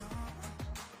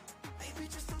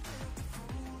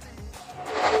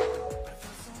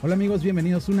Hola amigos,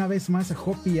 bienvenidos una vez más a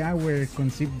Happy Hour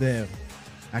con ZipDev.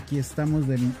 Aquí estamos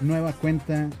de nueva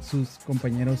cuenta, sus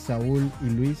compañeros Saúl y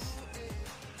Luis.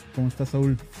 ¿Cómo está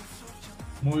Saúl?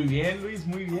 Muy bien, Luis,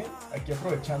 muy bien. Aquí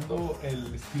aprovechando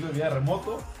el estilo de vida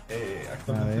remoto. A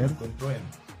Actualmente me ver, encuentro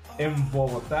en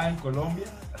Bogotá, en Colombia.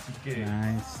 Así que,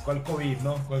 nice. ¿cuál COVID,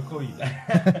 no? ¿Cuál COVID?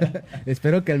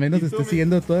 Espero que al menos ¿Y tú, esté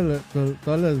siguiendo todas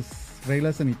las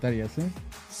reglas sanitarias, ¿eh?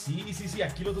 Sí, sí, sí.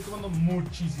 Aquí lo estoy tomando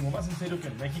muchísimo más en serio que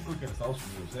en México y que en Estados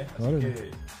Unidos, ¿eh? Así Órale.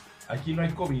 que aquí no hay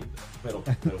COVID, pero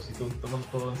sí estoy tomando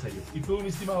todo en serio. ¿Y tú, mi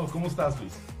estimado, cómo estás,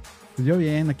 Luis? Pues yo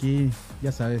bien, aquí,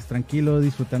 ya sabes, tranquilo,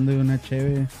 disfrutando de una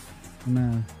cheve,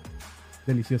 una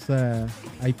deliciosa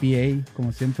IPA,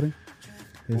 como siempre.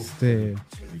 Uf, qué Este, rico,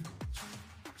 qué rico.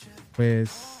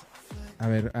 pues, a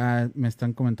ver, me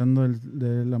están comentando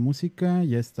de la música,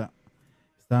 ya está.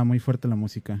 Estaba muy fuerte la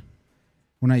música.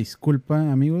 Una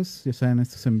disculpa, amigos, ya saben,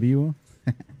 esto es en vivo.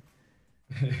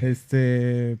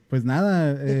 Pues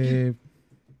nada,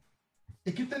 ¿Y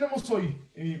aquí tenemos hoy,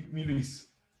 mi Luis?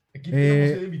 Aquí tenemos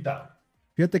hoy eh, de invitado.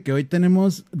 fíjate que hoy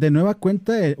tenemos de nueva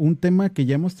cuenta un tema que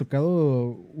ya hemos tocado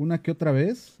una que otra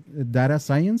vez, Data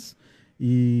Science,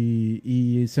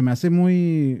 y se me hace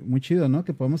muy chido, ¿no?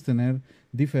 Que podamos tener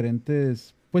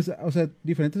diferentes, pues, o sea,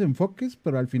 diferentes enfoques,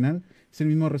 pero al final es el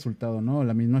mismo resultado, ¿no?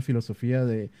 La misma filosofía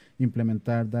de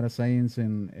implementar Data Science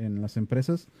en las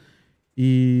empresas.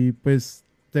 Y pues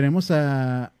tenemos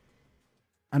a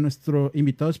nuestro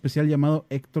invitado especial llamado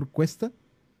Héctor Cuesta,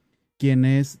 quien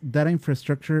es Data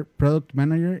Infrastructure Product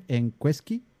Manager en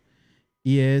Quesky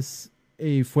y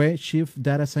fue Chief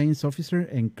Data Science Officer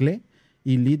en CLE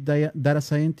y Lead Data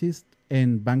Scientist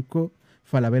en Banco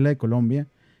Falabella de Colombia.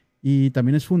 Y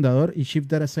también es fundador y Chief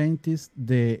Data Scientist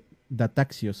de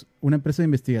Dataxios, una empresa de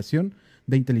investigación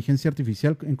de inteligencia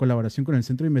artificial en colaboración con el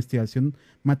Centro de Investigación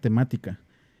Matemática.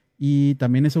 Y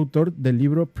también es autor del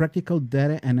libro Practical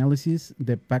Data Analysis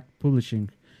de Pack Publishing,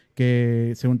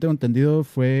 que según tengo entendido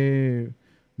fue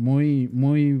muy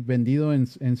vendido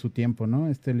en su tiempo, ¿no?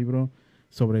 Este libro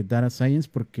sobre Data Science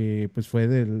porque pues fue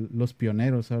de los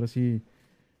pioneros, ahora sí,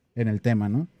 en el tema,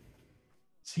 ¿no?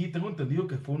 Sí, tengo entendido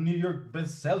que fue un New York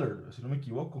bestseller, si no me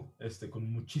equivoco,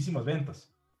 con muchísimas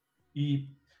ventas.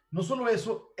 Y no solo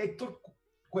eso, Héctor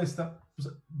Cuesta pues,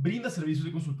 brinda servicios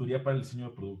de consultoría para el diseño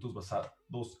de productos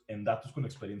basados en datos con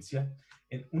experiencia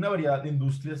en una variedad de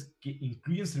industrias que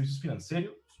incluyen servicios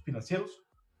financieros,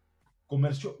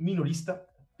 comercio minorista,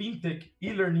 fintech,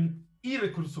 e-learning y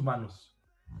recursos humanos.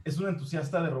 Es un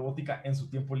entusiasta de robótica en su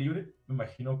tiempo libre, me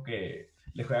imagino que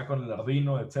le juega con el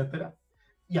Arduino, etcétera.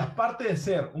 Y aparte de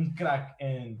ser un crack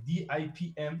en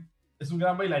DIPM, es un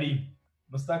gran bailarín.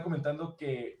 Nos estaba comentando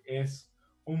que es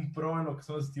un pro en lo que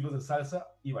son los estilos de salsa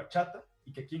y bachata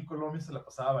y que aquí en Colombia se la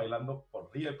pasaba bailando por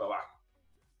arriba y para abajo.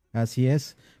 Así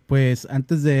es. Pues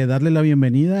antes de darle la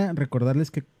bienvenida,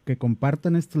 recordarles que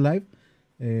compartan este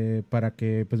live para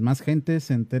que pues más gente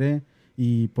se entere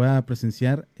y pueda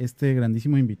presenciar este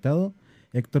grandísimo invitado.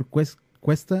 Héctor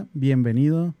Cuesta,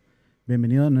 bienvenido,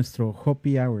 bienvenido a nuestro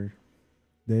Happy Hour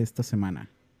de esta semana.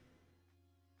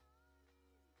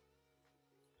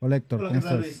 Hola Héctor, Hola, ¿cómo ¿qué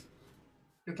tal, estás? Luis?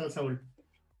 ¿Qué tal, Saúl?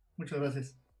 Muchas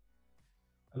gracias.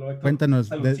 Aló, Héctor. Cuéntanos,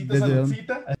 Saludcita, desde dónde.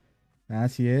 saludcita.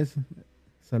 Así es,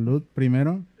 salud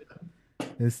primero.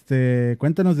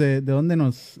 Cuéntanos de dónde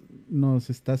nos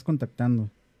estás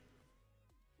contactando.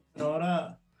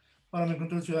 Ahora, ahora me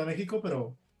encuentro en Ciudad de México,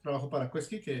 pero trabajo para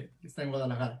Quesky, que está en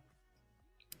Guadalajara.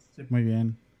 Sí, Muy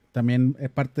bien. También es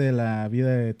parte de la vida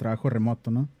de trabajo remoto,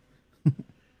 ¿no?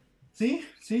 sí,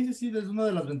 es una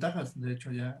de las ventajas. De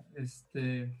hecho, ya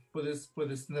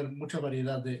puedes tener mucha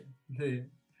variedad de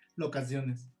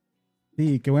locaciones.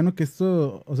 Sí, qué bueno que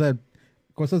esto, o sea,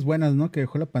 cosas buenas, ¿no? Que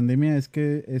dejó la pandemia es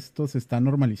que esto se está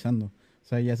normalizando. O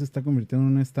sea, ya se está convirtiendo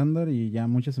en un estándar y ya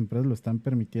muchas empresas lo están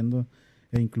permitiendo.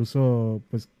 E incluso,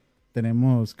 pues,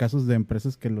 tenemos casos de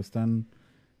empresas que lo están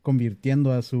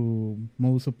convirtiendo a su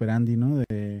modus operandi, ¿no?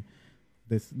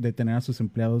 De tener a sus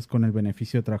empleados con el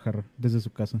beneficio de trabajar desde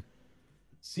su casa.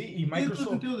 Sí, y Tiene todo el Microsoft.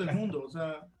 sentido del mundo. O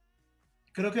sea,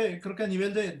 creo que a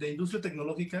nivel de industria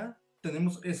tecnológica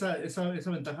tenemos esa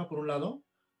ventaja por un lado.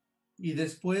 Y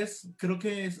después creo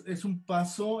que es un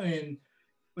paso en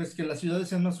pues que las ciudades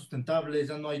sean más sustentables,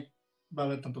 ya no va a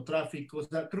haber tanto tráfico, o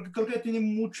sea, creo que ya tiene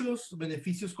muchos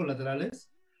beneficios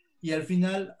colaterales y al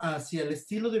final hacia el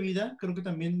estilo de vida creo que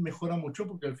también mejora mucho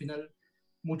porque al final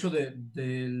mucho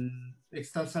del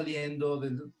estar saliendo,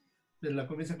 de la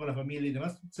convivencia con la familia y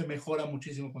demás, se mejora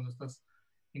muchísimo cuando estás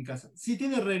en casa. Sí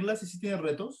tiene reglas y sí tiene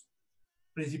retos,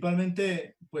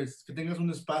 principalmente pues que tengas un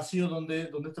espacio donde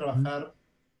Ujú. trabajar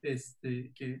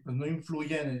que pues, no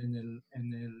influya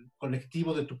en el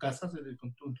colectivo de tu casa,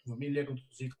 con tu familia, con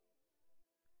tus hijos.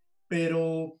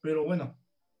 Pero bueno,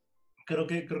 creo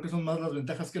que son más las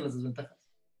ventajas que las desventajas.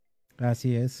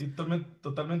 Así es. Sí,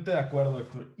 totalmente de acuerdo,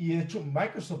 Héctor. Y de hecho,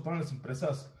 Microsoft, una de las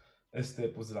empresas,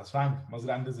 pues de las FAANG más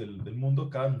grandes del mundo,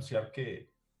 acaba de anunciar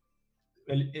que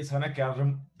se van a quedar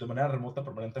de manera remota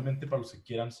permanentemente para los que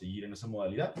quieran seguir en esa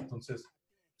modalidad. Entonces,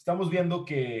 estamos viendo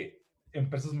que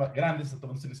empresas más grandes están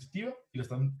tomando esta iniciativa y la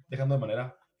están dejando de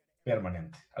manera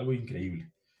permanente. Algo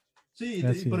increíble. Sí, y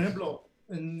Así por es. ejemplo,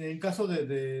 en caso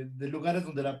de lugares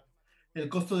donde el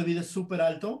costo de vida es súper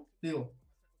alto, digo,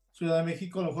 Ciudad de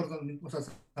México, a lo mejor, o sea,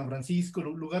 San Francisco,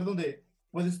 lugar donde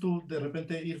puedes tú de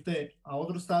repente irte a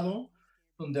otro estado,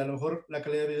 donde a lo mejor la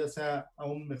calidad de vida sea a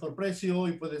un mejor precio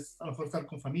y puedes a lo mejor estar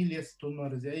con familias si tú no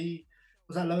eres de ahí.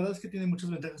 O sea, la verdad es que tiene muchas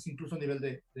ventajas incluso a nivel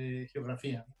de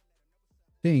geografía.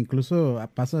 Sí, incluso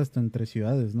pasa hasta entre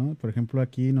ciudades, ¿no? Por ejemplo,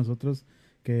 aquí nosotros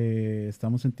que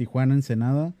estamos en Tijuana,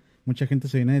 Ensenada, mucha gente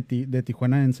se viene de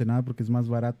Tijuana a Ensenada porque es más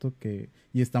barato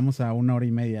y estamos a 1 hora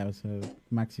y media, o sea,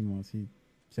 máximo, así,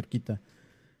 cerquita.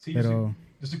 Sí, Pero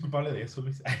yo soy culpable de eso,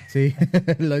 Luis. sí,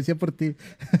 lo decía por ti.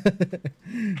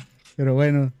 Pero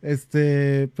bueno, pues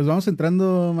vamos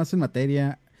entrando más en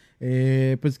materia.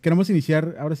 Pues queremos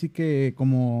iniciar ahora sí que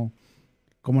como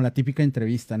la típica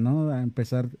entrevista, ¿no? A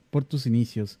empezar por tus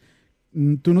inicios.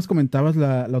 Tú nos comentabas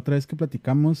la otra vez que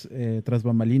platicamos, tras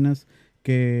bambalinas,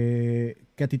 que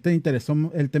a ti te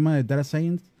interesó el tema de data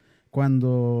science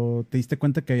cuando te diste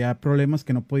cuenta que había problemas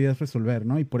que no podías resolver,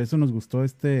 ¿no? Y por eso nos gustó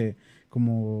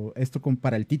como esto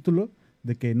para el título,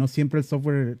 de que no siempre el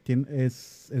software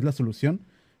es la solución,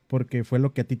 porque fue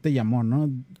lo que a ti te llamó,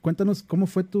 ¿no? Cuéntanos cómo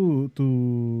fue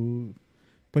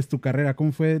pues tu carrera,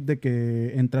 cómo fue de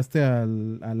que entraste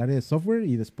al área de software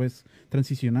y después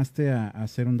transicionaste a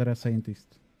ser un data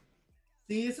scientist.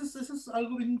 Sí, eso es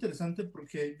algo bien interesante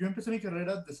porque yo empecé mi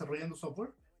carrera desarrollando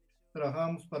software.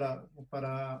 Trabajábamos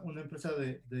para una empresa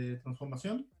de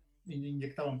transformación,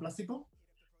 inyectaban plástico.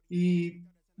 Y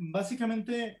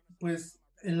básicamente, pues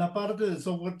en la parte del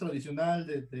software tradicional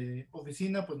de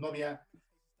oficina, pues no había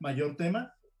mayor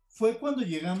tema. Fue cuando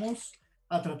llegamos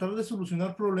a tratar de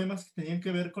solucionar problemas que tenían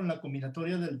que ver con la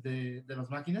combinatoria de las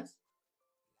máquinas,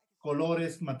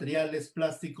 colores, materiales,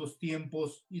 plásticos,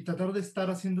 tiempos, y tratar de estar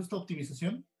haciendo esta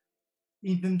optimización.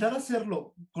 Intentar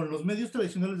hacerlo con los medios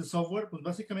tradicionales de software, pues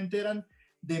básicamente eran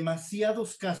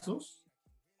demasiados casos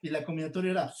y la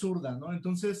combinatoria era absurda, ¿no?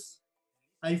 Entonces,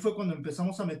 ahí fue cuando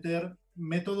empezamos a meter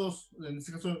métodos, en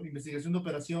este caso, investigación de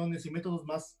operaciones y métodos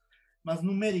más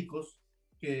numéricos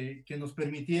que nos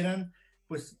permitieran,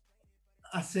 pues,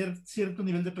 hacer cierto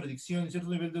nivel de predicción y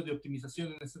cierto nivel de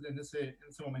optimización en ese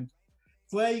momento.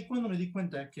 Fue ahí cuando me di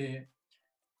cuenta que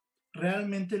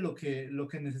realmente lo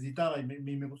que necesitaba y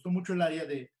me gustó mucho el área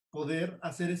de poder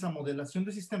hacer esa modelación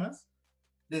de sistemas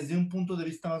desde un punto de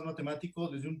vista más matemático,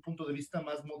 desde un punto de vista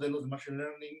más modelos de machine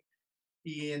learning.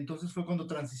 Y entonces fue cuando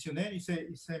transicioné, hice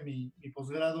mi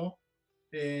posgrado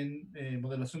en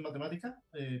modelación matemática,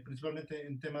 principalmente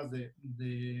en temas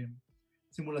de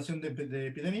simulación de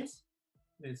epidemias.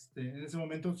 En ese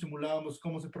momento simulábamos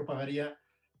cómo se propagaría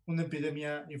una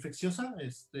epidemia infecciosa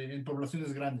en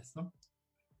poblaciones grandes, ¿no?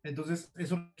 Entonces,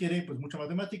 eso requiere pues mucha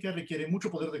matemática, requiere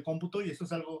mucho poder de cómputo y eso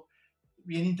es algo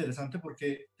bien interesante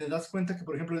porque te das cuenta que,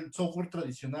 por ejemplo, el software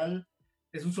tradicional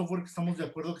es un software que estamos de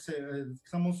acuerdo que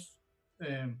estamos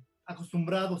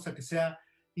acostumbrados a que sea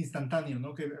instantáneo,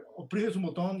 ¿no? Que oprimes un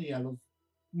botón y a los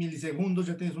milisegundos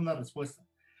ya tienes una respuesta.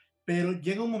 Pero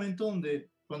llega un momento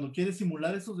donde cuando quieres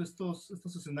simular estos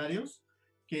escenarios,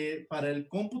 que para el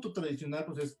cómputo tradicional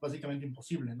pues es básicamente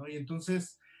imposible, ¿no? Y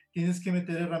entonces tienes que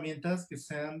meter herramientas que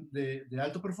sean de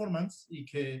alto performance y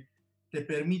que te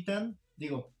permitan,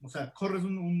 digo, o sea, corres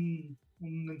un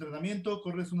entrenamiento,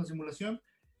 corres una simulación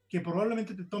que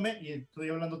probablemente te tome, y estoy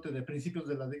hablándote de principios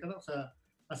de la década, o sea,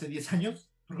 hace 10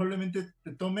 años, probablemente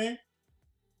te tome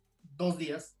 2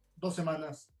 días, 2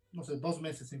 semanas, no sé, 2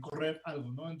 meses en correr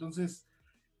algo, ¿no? Entonces,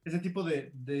 ese tipo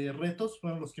de retos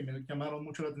fueron los que me llamaron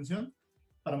mucho la atención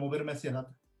para moverme hacia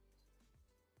data.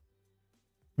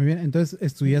 Muy bien, entonces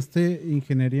estudiaste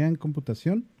ingeniería en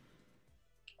computación,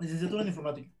 Licenciatura en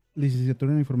informática.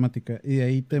 licenciatura en informática, y de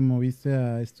ahí te moviste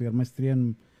a estudiar maestría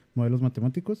en modelos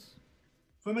matemáticos.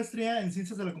 Fue maestría en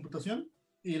ciencias de la computación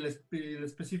y el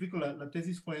específico, la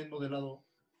tesis fue en modelado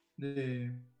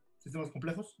de sistemas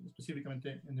complejos,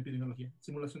 específicamente en epidemiología,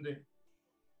 simulación de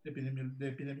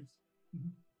epidemias.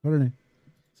 Uh-huh. Órale.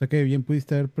 O sea que bien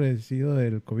pudiste haber predecido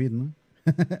el COVID, ¿no?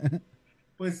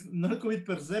 Pues no el COVID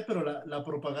per se, pero la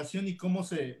propagación y cómo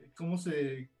se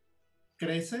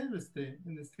crece,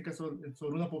 en este caso,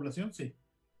 sobre una población, sí.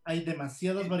 hay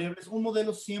demasiadas variables. Un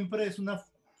modelo siempre es una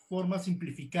forma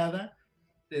simplificada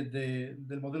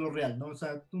del modelo real, ¿no? O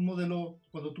sea, un modelo,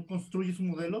 cuando tú construyes un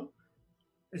modelo,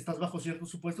 estás bajo ciertos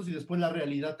supuestos y después la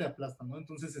realidad te aplasta, ¿no?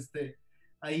 Entonces,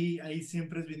 ahí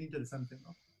siempre es bien interesante,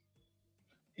 ¿no?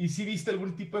 ¿Y si viste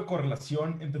algún tipo de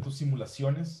correlación entre tus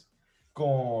simulaciones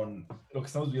con lo que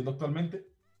estamos viendo actualmente?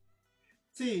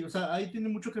 Sí, o sea, ahí tiene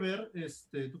mucho que ver,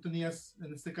 tú tenías,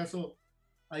 en este caso,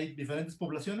 hay diferentes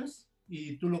poblaciones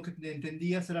y tú lo que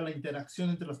entendías era la interacción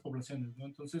entre las poblaciones, ¿no?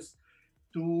 Entonces,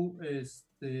 tú,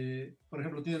 por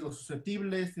ejemplo, tienes los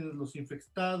susceptibles, tienes los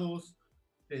infectados,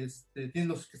 tienes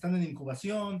los que están en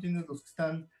incubación, tienes los que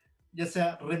están ya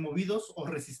sea removidos o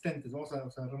resistentes, vamos a, o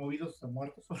sea, removidos, o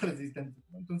muertos o resistentes,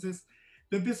 ¿no? Entonces,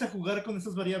 tú empiezas a jugar con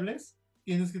esas variables,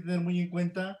 tienes que tener muy en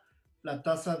cuenta la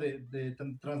tasa de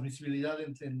transmisibilidad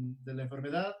de la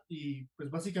enfermedad y pues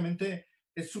básicamente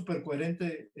es súper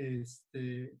coherente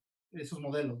esos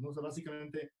modelos, ¿no? O sea,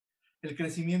 básicamente el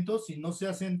crecimiento, si no se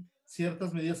hacen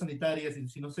ciertas medidas sanitarias y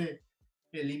si no se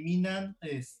eliminan,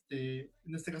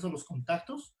 en este caso, los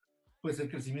contactos, pues el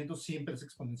crecimiento siempre es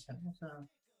exponencial, ¿no? O sea,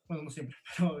 bueno, no siempre,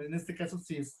 pero en este caso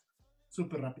sí es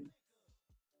súper rápido.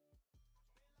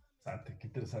 Interesante, qué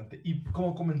interesante. Y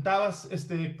como comentabas,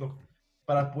 Héctor,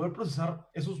 para poder procesar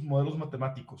esos modelos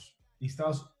matemáticos,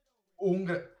 necesitabas un,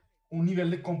 un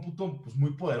nivel de cómputo pues,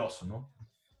 muy poderoso, ¿no?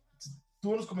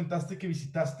 Tú nos comentaste que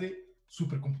visitaste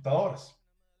supercomputadoras.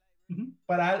 Uh -huh.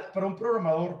 Para un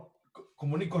programador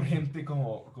común y corriente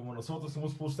como nosotros,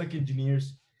 somos full stack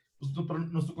engineers, pues,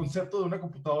 nuestro concepto de una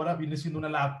computadora viene siendo una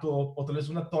laptop o tal vez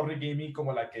una torre gaming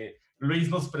como la que Luis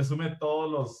nos presume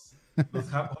todos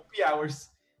los happy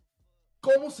hours.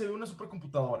 ¿Cómo se ve una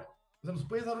supercomputadora? O sea, ¿nos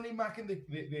puedes dar una imagen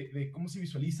de cómo se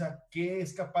visualiza, qué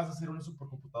es capaz de hacer una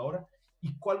supercomputadora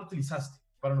y cuál utilizaste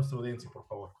para nuestra audiencia, por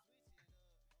favor?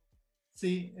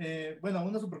 Sí, bueno,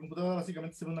 una supercomputadora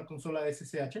básicamente es una consola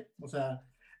SSH, o sea,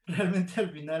 realmente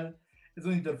al final es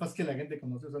una interfaz que la gente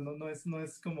conoce, o sea, no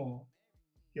es como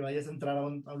que vayas a entrar a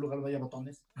un lugar donde haya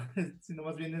botones, sino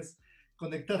más bien es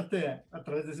conectarte a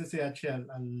través de SSH a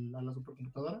la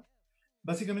supercomputadora.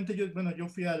 Básicamente yo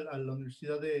fui a la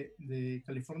Universidad de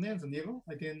California en San Diego,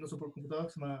 ahí tienen una supercomputadora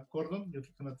que se llama Gordon y otra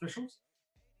que se llama Thresholds,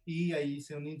 y ahí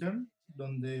hice un intern,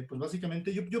 donde pues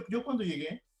básicamente yo cuando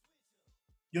llegué,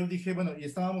 yo dije, bueno, y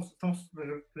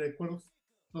recuerdo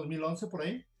 2011 por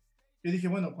ahí, yo dije,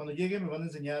 bueno, cuando llegue me van a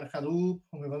enseñar Hadoop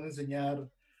o me van a enseñar,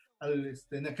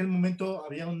 en aquel momento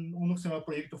había uno que se llama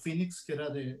Proyecto Phoenix, que era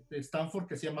de Stanford,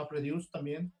 que se llama MapReduce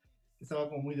también, que estaba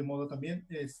como muy de moda también,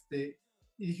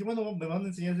 y dije, bueno, me van a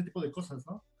enseñar ese tipo de cosas,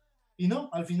 ¿no? Y no,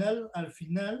 al final,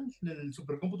 el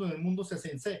supercómputo en el mundo se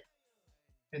hace en C.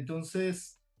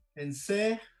 Entonces, en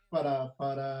C, para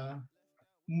para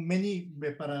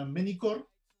Manycore,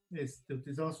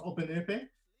 utilizamos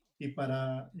OpenMP y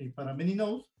para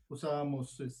Manynodes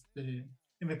usábamos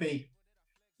MPI,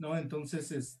 ¿no?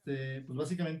 Entonces, pues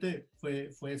básicamente fue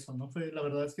eso, ¿no? La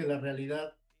verdad es que la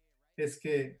realidad es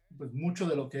que pues mucho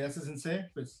de lo que haces en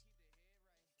C, pues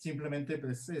simplemente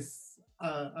pues, es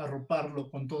arroparlo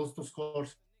con todos estos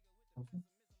cores.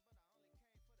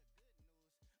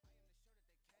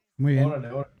 Muy bien.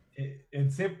 Órale, órale.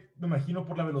 En C me imagino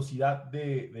por la velocidad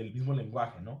del mismo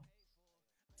lenguaje, ¿no?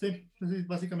 Sí, sí,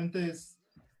 básicamente es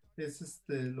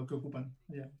lo que ocupan.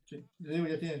 Ya, sí. Yo digo,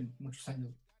 ya tienen muchos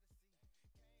años.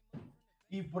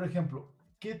 Y por ejemplo,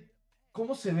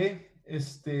 ¿cómo se ve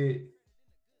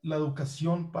la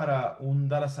educación para un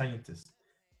data scientist?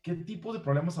 ¿Qué tipo de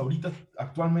problemas ahorita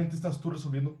actualmente estás tú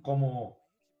resolviendo como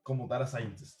data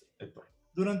scientist, Héctor?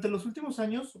 Durante los últimos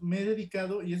años me he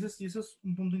dedicado, y eso es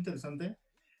un punto interesante,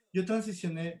 yo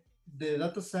transicioné de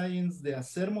data science, de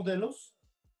hacer modelos,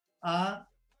 a,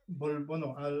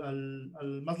 bueno,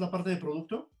 más la parte de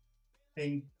producto,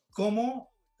 en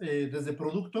cómo desde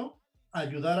producto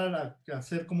ayudar a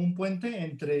hacer como un puente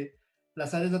entre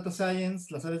las áreas data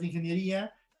science, las áreas de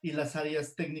ingeniería y las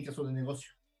áreas técnicas o de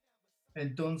negocio.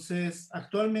 Entonces,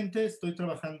 actualmente estoy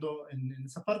trabajando en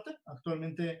esa parte.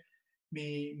 Actualmente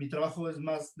mi trabajo es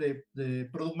más de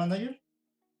product manager.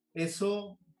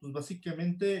 Eso, pues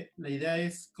básicamente la idea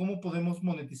es cómo podemos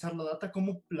monetizar la data,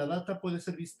 cómo la data puede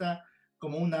ser vista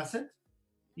como un asset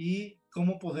y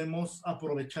cómo podemos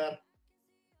aprovechar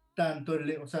tanto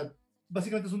o sea,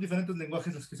 básicamente son diferentes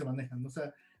lenguajes los que se manejan, ¿no? O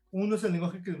sea, uno es el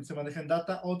lenguaje que se maneja en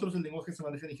data, otro es el lenguaje que se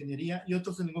maneja en ingeniería y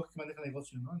otro es el lenguaje que se maneja en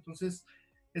negocio, ¿no? Entonces,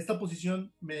 esta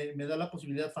posición me da la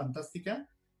posibilidad fantástica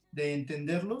de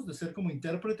entenderlos, de ser como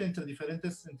intérprete entre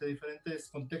diferentes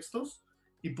contextos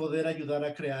y poder ayudar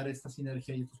a crear esta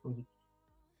sinergia y estos productos.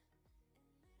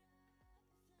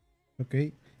 Ok.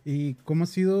 ¿Y cómo ha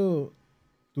sido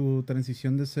tu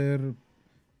transición de ser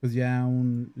pues ya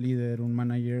un líder, un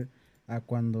manager, a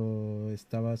cuando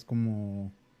estabas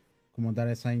como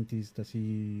data scientist,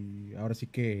 así, ahora sí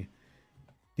que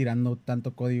tirando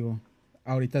tanto código.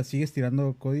 ¿Ahorita sigues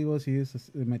tirando código,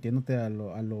 sigues metiéndote a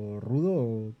lo rudo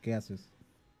o qué haces?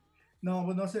 No,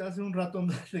 bueno, hace un rato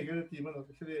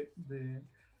dejé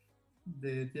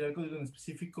de tirar código en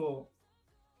específico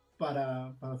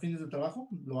para fines de trabajo,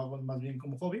 lo hago más bien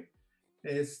como hobby.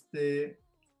 Este,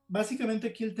 básicamente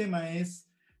aquí el tema es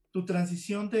tu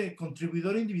transición de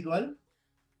contribuidor individual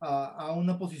a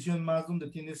una posición más donde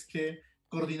tienes que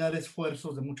coordinar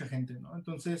esfuerzos de mucha gente, ¿no?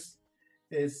 Entonces,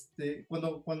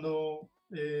 cuando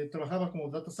trabajaba como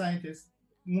data scientist,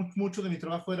 mucho de mi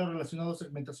trabajo era relacionado a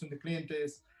segmentación de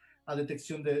clientes, a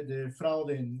detección de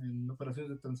fraude en operaciones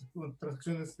de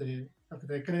transacciones de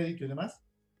tarjeta de crédito y demás,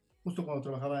 justo cuando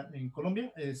trabajaba en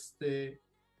Colombia.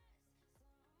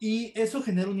 Y eso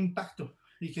genera un impacto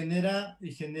y genera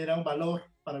un valor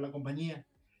para la compañía.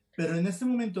 Pero en este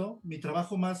momento, mi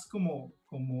trabajo más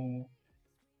como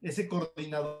ese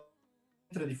coordinador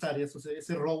entre diferentes áreas, o sea,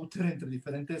 ese router entre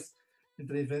diferentes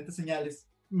señales,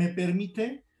 me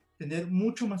permite tener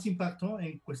mucho más impacto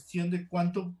en cuestión de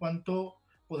cuánto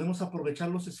podemos aprovechar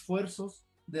los esfuerzos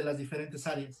de las diferentes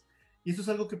áreas. Y eso es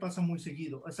algo que pasa muy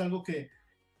seguido. Es algo que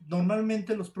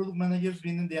normalmente los product managers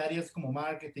vienen de áreas como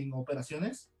marketing o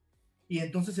operaciones, y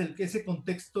entonces ese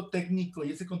contexto técnico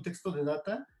y ese contexto de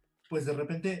data, pues de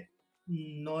repente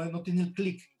no tiene el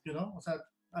clic, ¿no? O sea,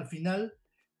 al final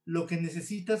lo que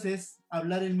necesitas es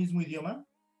hablar el mismo idioma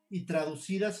y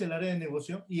traducir hacia el área de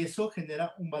negocio, y eso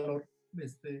genera un valor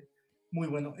muy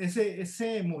bueno.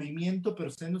 Ese movimiento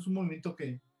per se no es un movimiento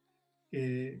que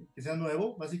sea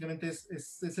nuevo, básicamente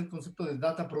es el concepto de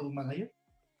Data Product Manager,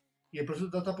 y el proceso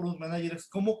de Data Product Manager es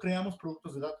cómo creamos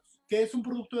productos de datos. ¿Qué es un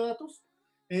producto de datos?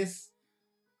 Es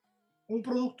un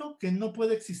producto que no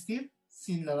puede existir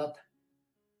sin la data.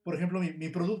 Por ejemplo, mi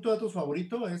producto de datos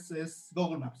favorito es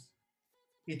Google Maps.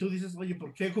 Y tú dices, oye,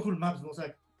 ¿por qué Google Maps? O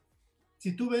sea,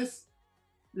 si tú ves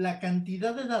la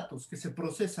cantidad de datos que se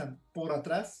procesan por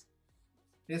atrás,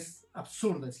 es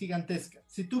absurda, es gigantesca.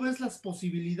 Si tú ves las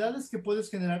posibilidades que puedes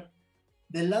generar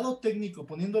del lado técnico,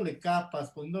 poniéndole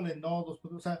capas, poniéndole nodos,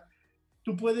 o sea,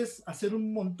 tú puedes hacer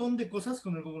un montón de cosas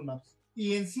con el Google Maps.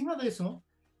 Y encima de eso,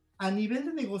 a nivel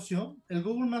de negocio, el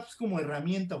Google Maps como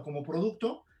herramienta o como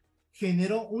producto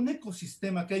generó un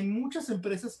ecosistema que hay muchas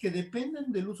empresas que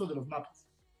dependen del uso de los mapas.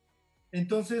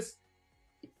 Entonces,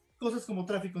 cosas como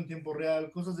tráfico en tiempo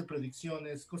real, cosas de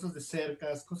predicciones, cosas de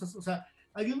cercas, o sea,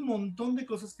 hay un montón de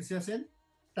cosas que se hacen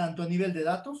tanto a nivel de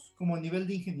datos como a nivel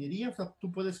de ingeniería. O sea,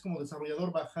 tú puedes como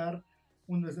desarrollador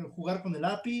jugar con el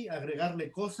API,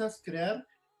 agregarle cosas, crear,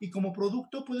 y como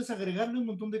producto puedes agregarle un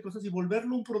montón de cosas y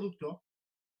volverlo un producto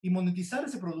y monetizar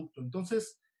ese producto.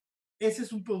 Entonces, ese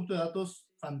es un producto de datos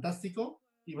fantástico.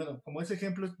 Y bueno, como ese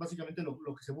ejemplo es básicamente lo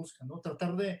que se busca, ¿no?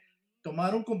 Tratar de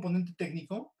tomar un componente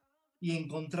técnico y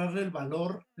encontrarle el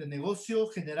valor de negocio,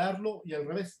 generarlo, y al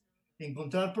revés,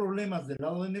 encontrar problemas del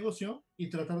lado de negocio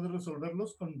y tratar de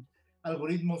resolverlos con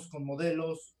algoritmos, con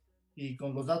modelos y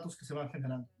con los datos que se van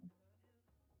generando.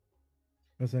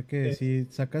 O sea que Eh, si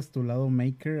sacas tu lado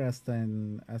maker hasta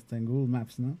en Google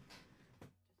Maps, ¿no?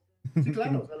 Sí,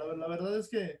 claro, o sea, la verdad es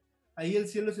que ahí el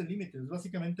cielo es el límite. Es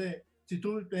básicamente, si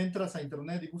tú entras a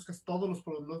internet y buscas todos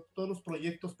los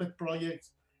proyectos, pet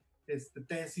projects,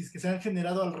 tesis que se han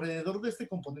generado alrededor de este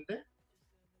componente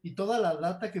y toda la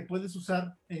data que puedes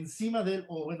usar encima de él,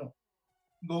 o bueno,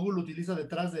 Google utiliza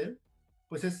detrás de él,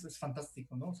 pues es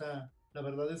fantástico, ¿no? O sea, la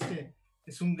verdad es que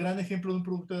es un gran ejemplo de un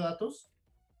producto de datos,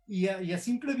 y a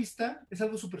simple vista es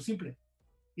algo súper simple.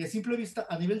 Y a simple vista,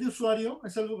 a nivel de usuario,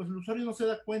 es algo que el usuario no se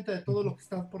da cuenta de todo lo que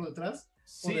está por detrás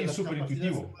o Sí, de es las súper capacidades que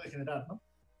intuitivo. puede generar, ¿no?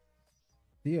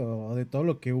 Sí, o de todo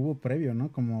lo que hubo previo,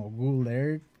 ¿no? Como Google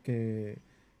Earth, que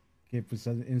pues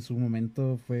en su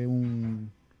momento fue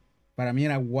para mí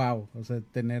era wow, o sea,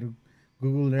 tener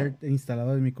Google Earth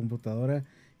instalado en mi computadora,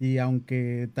 y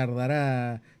aunque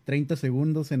tardara 30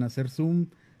 segundos en hacer zoom,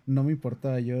 no me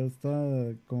importaba, yo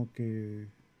estaba como que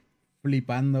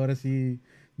flipando ahora sí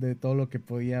de todo lo que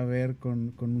podía ver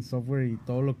con un software y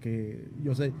todo lo que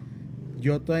yo sé.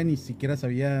 Yo todavía ni siquiera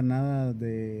sabía nada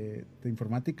de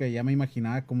informática, y ya me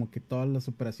imaginaba como que todas las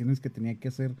operaciones que tenía que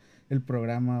hacer el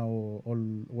programa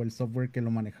o el software que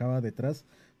lo manejaba detrás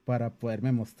para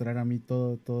poderme mostrar a mí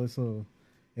todo eso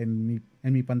en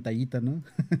mi pantallita, ¿no?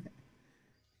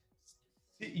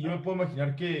 Sí, y yo me puedo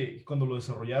imaginar que cuando lo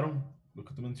desarrollaron, lo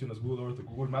que tú mencionas, Google Earth o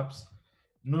Google Maps,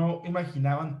 no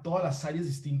imaginaban todas las áreas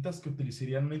distintas que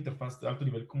utilizarían una interfaz de alto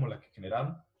nivel como la que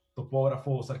generaron.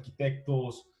 Topógrafos,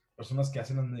 arquitectos, personas que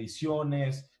hacen las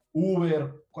mediciones,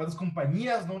 Uber, cuántas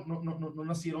compañías no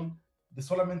nacieron de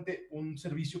solamente un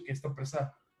servicio que esta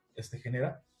empresa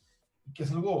genera, que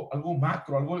es algo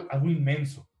macro, algo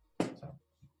inmenso. O sea,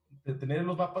 de tener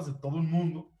los mapas de todo el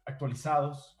mundo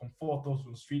actualizados, con fotos,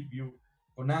 con Street View,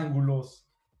 con ángulos,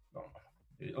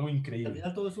 algo Al increíble.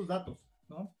 final todos esos datos,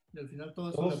 ¿no? Y al final todo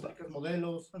eso le aplicas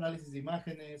modelos, análisis de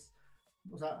imágenes,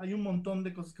 o sea, hay un montón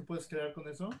de cosas que puedes crear con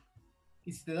eso.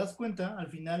 Y si te das cuenta, al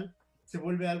final se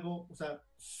vuelve algo, o sea,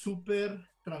 súper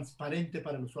transparente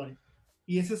para el usuario.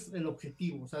 Y ese es el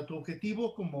objetivo. O sea, tu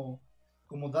objetivo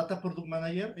como Data Product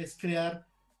Manager es crear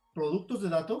productos de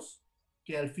datos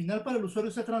que al final para el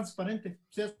usuario sea transparente,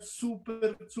 sea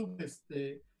súper, súper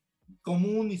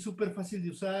común y súper fácil de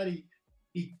usar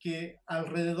y que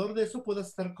alrededor de eso puedas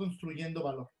estar construyendo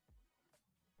valor.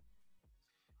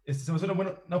 Se me hace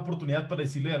una oportunidad para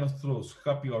decirle a nuestros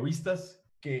happy houristas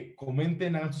que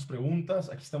comenten, hagan sus preguntas.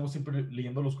 Aquí estamos siempre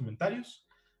leyendo los comentarios.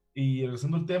 Y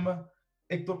regresando al tema,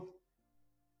 Héctor,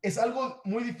 es algo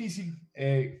muy difícil,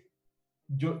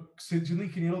 yo, siendo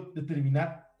ingeniero,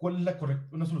 determinar cuál es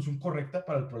una solución correcta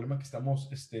para el problema que estamos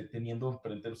teniendo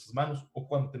frente a nuestras manos, o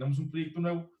cuando tenemos un proyecto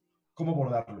nuevo, cómo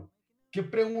abordarlo. ¿Qué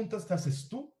preguntas te haces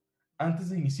tú antes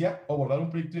de iniciar o abordar un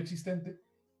proyecto existente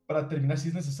para determinar si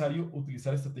es necesario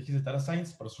utilizar estrategias de data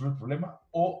science para resolver el problema,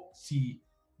 o si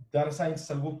data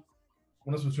science es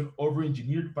una solución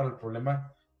over-engineered para el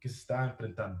problema que se está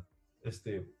enfrentando?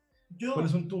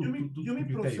 ¿Cuáles son tus mi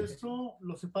criterios? proceso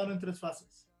lo separo en 3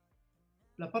 fases.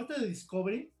 La parte de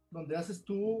discovery, donde haces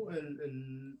tú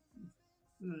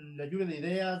la lluvia de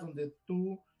ideas, donde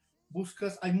tú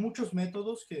buscas, hay muchos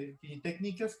métodos y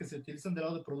técnicas que se utilizan del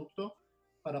lado de producto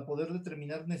para poder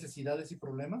determinar necesidades y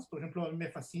problemas. Por ejemplo, a mí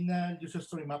me fascina el User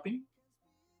Story Mapping.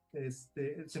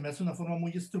 Se me hace una forma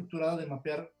muy estructurada de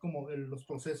mapear como los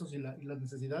procesos y las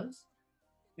necesidades.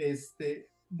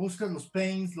 Buscas los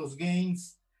pains, los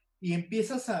gains, y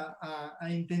empiezas a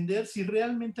entender si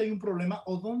realmente hay un problema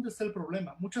o dónde está el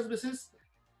problema. Muchas veces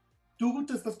tú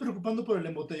te estás preocupando por el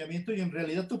embotellamiento y en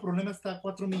realidad tu problema está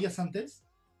 4 millas antes,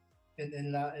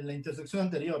 en la intersección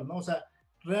anterior, ¿no? O sea,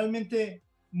 realmente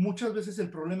muchas veces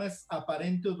el problema es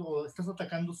aparente o estás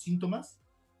atacando síntomas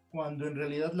cuando en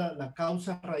realidad la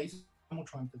causa raíz está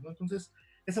mucho antes, ¿no? Entonces,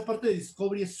 esa parte de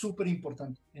discovery es súper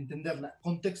importante, entenderla.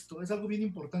 Contexto, es algo bien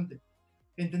importante.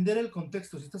 Entender el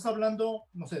contexto. Si estás hablando,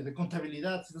 no sé, de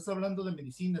contabilidad, si estás hablando de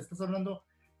medicina,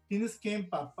 tienes que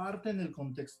empaparte en el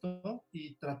contexto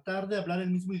y tratar de hablar el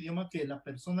mismo idioma que la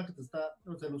persona que te está,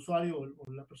 o sea, el usuario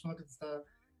o la persona que te está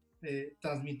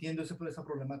transmitiendo esa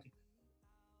problemática.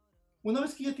 Una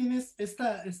vez que ya tienes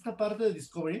esta parte de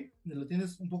discovery, lo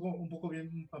tienes un poco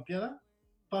bien mapeada,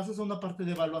 pasas a una parte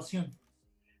de evaluación.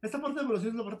 Esta parte de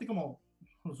evaluación es la parte como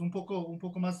pues, un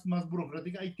poco más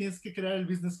burocrática. Ahí tienes que crear el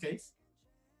business case.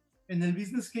 En el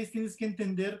business case tienes que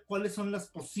entender cuáles son las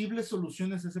posibles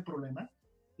soluciones a ese problema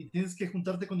y tienes que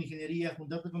juntarte con ingeniería,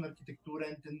 juntarte con arquitectura,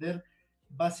 entender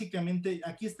básicamente,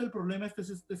 aquí está el problema,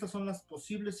 estas son las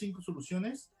posibles 5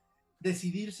 soluciones,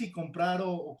 decidir si comprar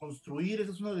o construir,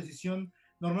 esa es una decisión,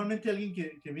 normalmente alguien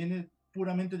que viene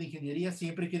puramente de ingeniería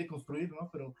siempre quiere construir, ¿no?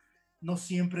 Pero no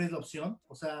siempre es la opción,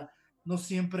 o sea, no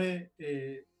siempre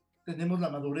tenemos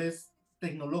la madurez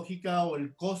tecnológica o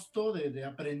el costo de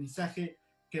aprendizaje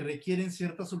que requieren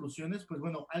ciertas soluciones, pues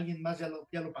bueno, alguien más ya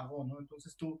lo pagó, ¿no?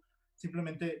 Entonces tú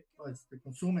simplemente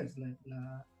consumes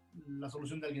la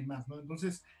solución de alguien más, ¿no?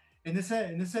 Entonces, en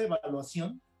esa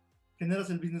evaluación, generas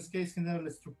el business case, generas la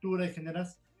estructura y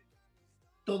generas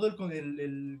todo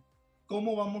el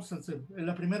cómo vamos a hacer.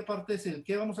 La primera parte es el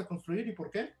qué vamos a construir y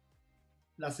por qué.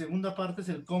 La segunda parte es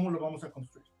el cómo lo vamos a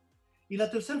construir. Y la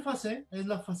tercera fase es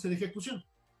la fase de ejecución.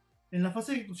 En la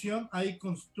fase de ejecución, ahí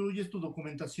construyes tu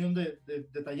documentación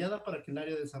detallada para que el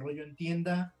área de desarrollo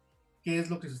entienda qué es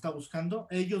lo que se está buscando.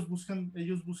 Ellos buscan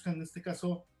en este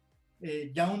caso,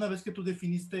 ya una vez que tú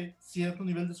definiste cierto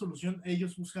nivel de solución,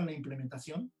 ellos buscan la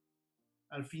implementación.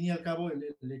 Al fin y al cabo, el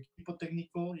equipo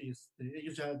técnico,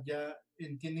 ellos ya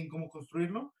entienden cómo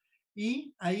construirlo.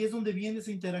 Y ahí es donde viene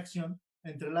esa interacción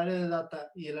entre el área de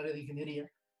data y el área de ingeniería,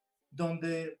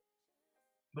 donde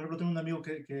por ejemplo, tengo un amigo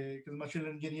que es Machine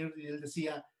Learning Engineer y él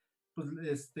decía, pues,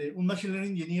 un Machine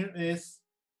Learning Engineer es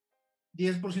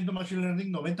 10% Machine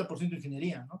Learning, 90%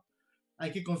 ingeniería, ¿no?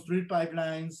 Hay que construir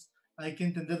pipelines, hay que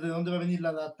entender de dónde va a venir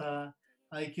la data,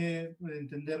 hay que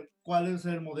entender cuál es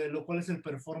el modelo, cuál es el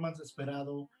performance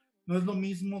esperado. No es lo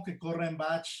mismo que corra en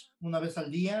batch una vez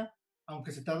al día,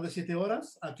 aunque se tarde 7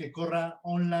 horas, a que corra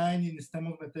online y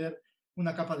necesitamos meter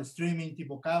una capa de streaming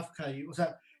tipo Kafka. O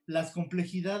sea, las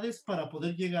complejidades para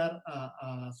poder llegar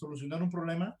a solucionar un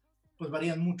problema, pues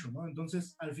varían mucho, ¿no?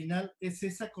 Entonces, al final es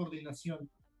esa coordinación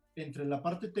entre la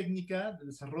parte técnica de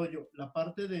desarrollo, la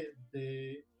parte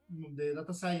de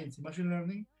data science y machine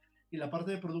learning y la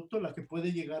parte de producto, la que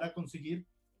puede llegar a conseguir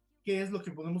qué es lo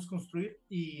que podemos construir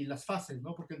y las fases,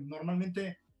 ¿no? Porque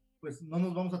normalmente pues no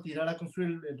nos vamos a tirar a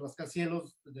construir el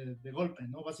rascacielos de golpe,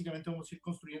 ¿no? Básicamente vamos a ir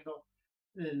construyendo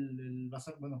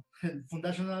bueno, el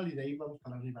fundational y de ahí vamos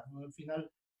para arriba, ¿no? Al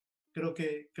final creo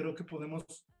que podemos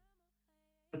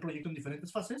el proyecto en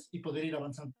diferentes fases y poder ir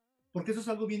avanzando. Porque eso es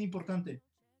algo bien importante.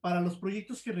 Para los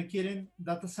proyectos que requieren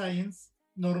data science,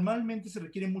 normalmente se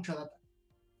requiere mucha data.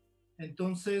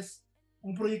 Entonces,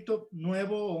 un proyecto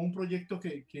nuevo o un proyecto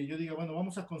que yo diga, bueno,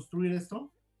 vamos a construir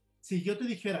esto, si yo te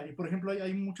dijera, y por ejemplo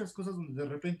hay muchas cosas donde de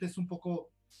repente es un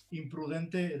poco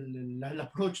imprudente el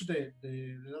approach de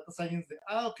data science, de,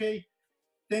 ok,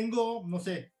 tengo, no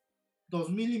sé,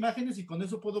 2000 imágenes y con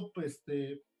eso puedo pues,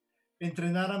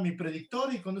 entrenar a mi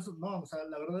predictor y con eso, no, o sea,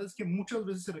 la verdad es que muchas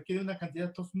veces se requiere una cantidad de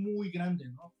datos muy grande,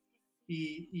 ¿no?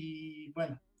 Y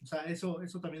bueno, o sea, eso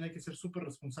también hay que ser súper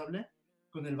responsable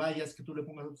con el bias que tú le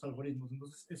pongas a tus algoritmos.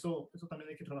 Entonces, eso también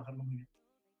hay que trabajarlo muy bien.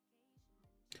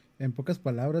 En pocas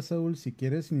palabras, Saúl, si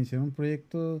quieres iniciar un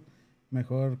proyecto,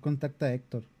 mejor contacta a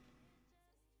Héctor.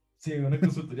 Sí, una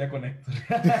consultoría con Héctor.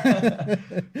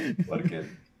 Porque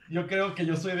yo creo que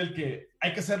yo soy del que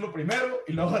hay que hacerlo primero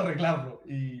y luego arreglarlo.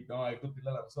 Y no, Héctor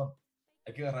tiene la razón.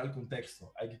 Hay que agarrar el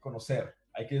contexto, hay que conocer,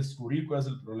 hay que descubrir cuál es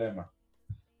el problema.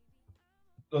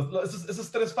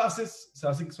 Esas tres fases se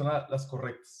hacen que son las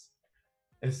correctas.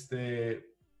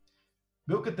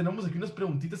 Veo que tenemos aquí unas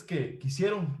preguntitas que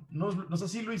hicieron. ¿No es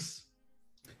así, Luis?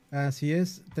 Así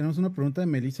es, tenemos una pregunta de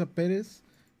Melissa Pérez,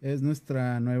 es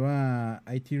nuestra nueva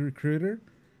IT Recruiter.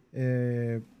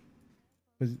 Eh,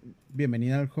 pues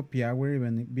bienvenida al Happy Hour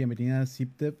y bienvenida a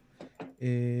ZipDev.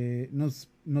 Nos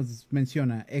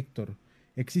menciona Héctor,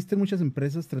 existen muchas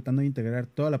empresas tratando de integrar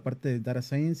toda la parte de Data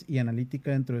Science y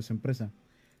analítica dentro de su empresa.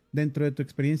 Dentro de tu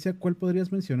experiencia, ¿cuál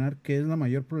podrías mencionar que es la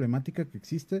mayor problemática que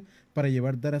existe para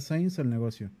llevar Data Science al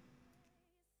negocio?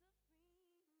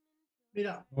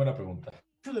 Mira, buena pregunta.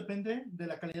 mucho depende de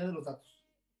la calidad de los datos.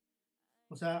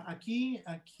 O sea, aquí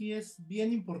es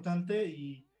bien importante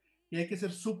y hay que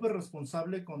ser súper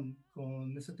responsable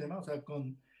con ese tema. O sea,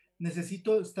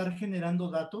 necesito estar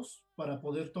generando datos para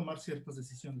poder tomar ciertas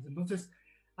decisiones. Entonces,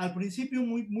 al principio,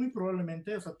 muy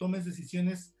probablemente, o sea, tomes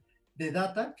decisiones de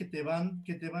data que te van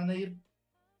a ir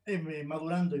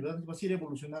madurando y vas a ir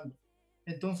evolucionando.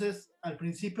 Entonces, al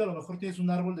principio a lo mejor tienes un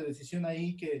árbol de decisión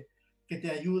ahí que te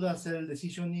ayuda a hacer el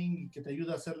decisioning, que te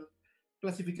ayuda a hacer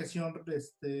clasificación,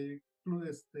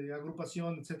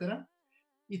 agrupación, etcétera,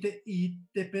 y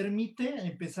te permite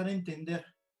empezar a entender.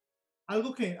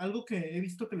 Algo que he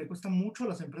visto que le cuesta mucho a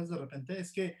las empresas de repente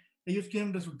es que ellos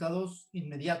quieren resultados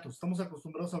inmediatos. Estamos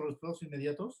acostumbrados a los resultados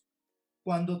inmediatos,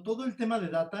 cuando todo el tema de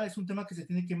data es un tema que se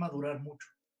tiene que madurar mucho.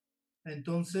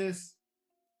 Entonces,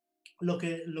 lo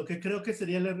que creo que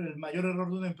sería el mayor error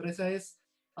de una empresa es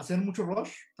hacer mucho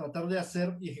rush, tratar de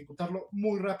hacer y ejecutarlo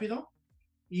muy rápido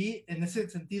y en ese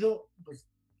sentido, pues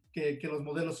que los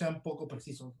modelos sean poco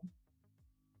precisos, ¿no?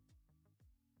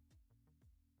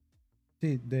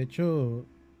 Sí, de hecho,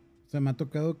 se me ha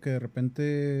tocado que de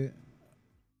repente,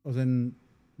 o sea,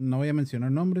 no voy a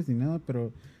mencionar nombres ni nada,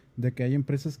 pero de que hay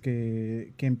empresas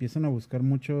que empiezan a buscar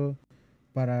mucho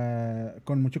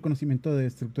con mucho conocimiento de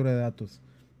estructura de datos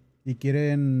y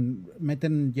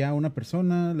meten ya una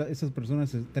persona, esas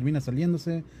personas termina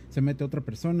saliéndose, se mete otra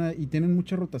persona y tienen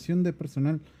mucha rotación de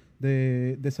personal,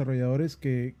 de desarrolladores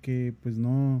que pues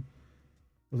no,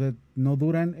 o sea, no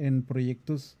duran en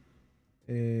proyectos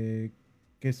eh,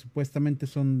 que supuestamente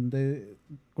son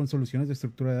con soluciones de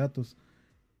estructura de datos,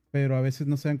 pero a veces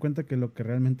no se dan cuenta que lo que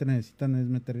realmente necesitan es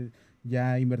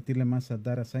invertirle más a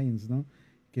data science, ¿no?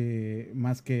 Que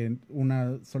más que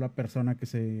una sola persona que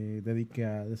se dedique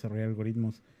a desarrollar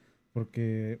algoritmos,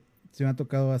 porque se me ha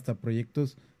tocado hasta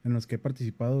proyectos en los que he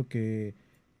participado que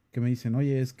me dicen,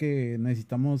 oye, es que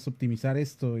necesitamos optimizar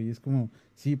esto y es como,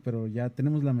 sí, pero ya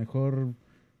tenemos la mejor,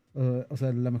 o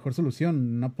sea, la mejor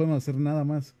solución, no podemos hacer nada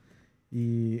más.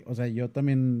 Y, o sea, yo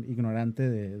también ignorante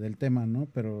del tema, ¿no?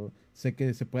 Pero sé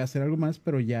que se puede hacer algo más,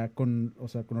 pero ya o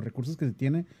sea, con los recursos que se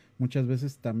tiene, muchas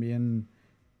veces también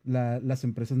las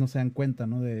empresas no se dan cuenta,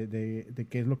 ¿no? De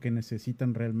qué es lo que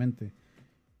necesitan realmente.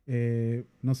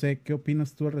 No sé, ¿qué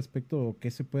opinas tú al respecto o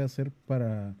qué se puede hacer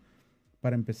para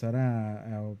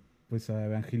empezar pues a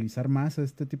evangelizar más a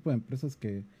este tipo de empresas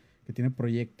que tiene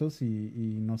proyectos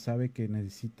y no sabe que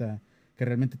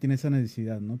realmente tiene esa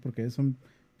necesidad, ¿no? Porque son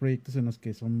proyectos en los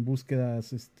que son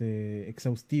búsquedas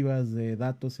exhaustivas de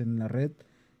datos en la red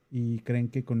y creen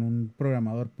que con un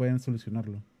programador pueden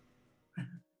solucionarlo.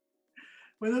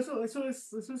 Bueno, eso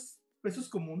es eso es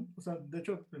común. O sea, de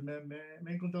hecho,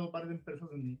 me he encontrado varias empresas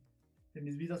en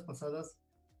mis vidas pasadas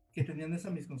que tenían esa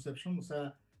misconception. O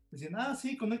sea, decían,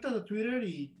 sí, conéctate a Twitter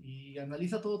y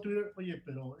analiza todo Twitter. Oye,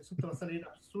 pero eso te va a salir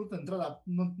absurdo de entrada.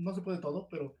 No, no se puede todo,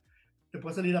 pero te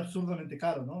puede salir absurdamente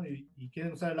caro, ¿no? Y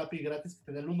quieren usar el API gratis que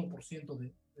te da el 1%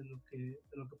 de lo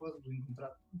que puedes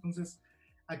encontrar. Entonces,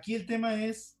 aquí el tema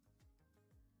es,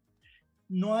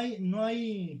 no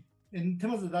hay, en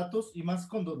temas de datos, y más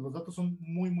cuando los datos son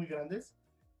muy, muy grandes,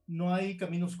 no hay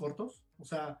caminos cortos. O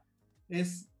sea,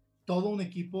 es todo un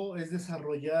equipo, es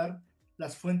desarrollar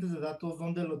las fuentes de datos,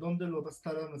 dónde lo vas a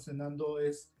estar almacenando,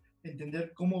 es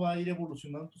entender cómo va a ir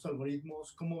evolucionando tus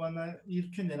algoritmos, cómo van a ir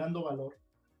generando valor.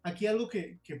 Aquí algo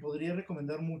que podría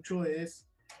recomendar mucho es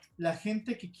la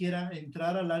gente que quiera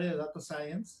entrar al área de data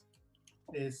science.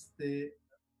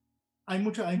 Hay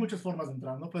muchas formas de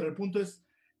entrar, ¿no? Pero el punto es,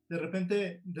 de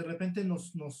repente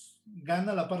nos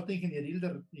gana la parte ingenieril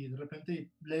y de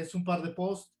repente lees un par de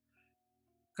posts,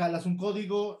 calas un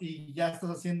código y ya estás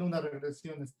haciendo una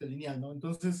regresión lineal, ¿no?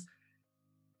 Entonces,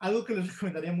 algo que les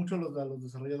recomendaría mucho a los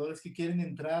desarrolladores que quieren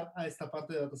entrar a esta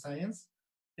parte de data science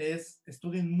es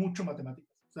estudien mucho matemáticas.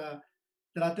 O sea,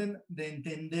 traten de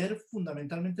entender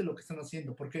fundamentalmente lo que están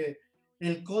haciendo, porque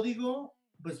el código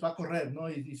pues va a correr, ¿no?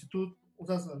 Y si tú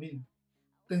usas,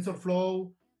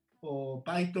 TensorFlow o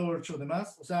PyTorch o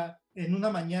demás, o sea, en una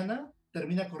mañana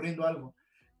termina corriendo algo,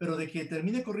 pero de que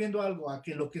termine corriendo algo a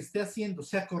que lo que esté haciendo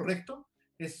sea correcto,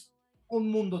 es un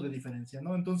mundo de diferencia,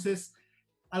 ¿no? Entonces,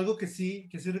 algo que sí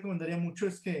recomendaría mucho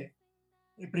es que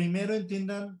primero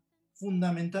entiendan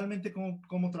fundamentalmente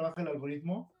cómo trabaja el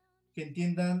algoritmo, que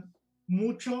entiendan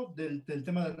mucho del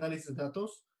tema de análisis de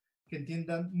datos, que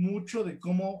entiendan mucho de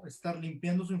cómo estar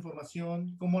limpiando su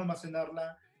información, cómo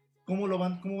almacenarla, cómo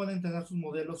van a entrenar sus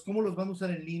modelos, cómo los van a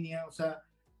usar en línea. O sea,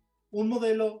 un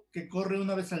modelo que corre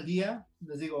una vez al día,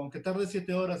 les digo, aunque tarde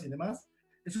 7 horas y demás,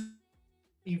 es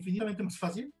infinitamente más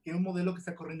fácil que un modelo que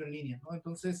está corriendo en línea, ¿no?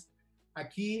 Entonces,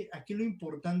 aquí lo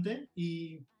importante,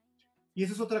 y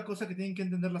esa es otra cosa que tienen que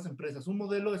entender las empresas, un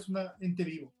modelo es un ente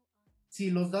vivo. Si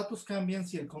los datos cambian,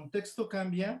 si el contexto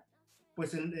cambia,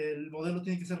 pues el modelo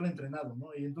tiene que ser reentrenado,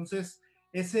 ¿no? Y entonces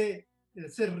ese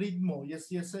ritmo y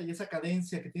esa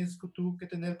cadencia que tienes tú que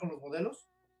tener con los modelos,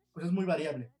 pues es muy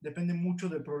variable. Depende mucho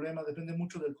del problema, depende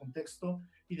mucho del contexto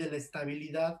y de la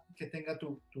estabilidad que tenga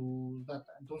tu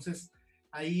data. Entonces,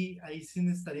 ahí sí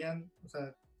necesitarían, o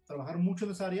sea, trabajar mucho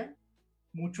en esa área,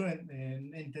 mucho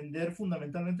en entender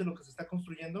fundamentalmente lo que se está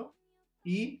construyendo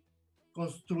y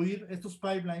construir estos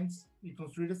pipelines y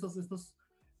construir estas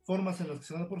formas en las que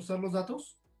se van a procesar los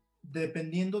datos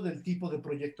dependiendo del tipo de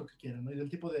proyecto que quieran, ¿no? Y del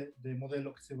tipo de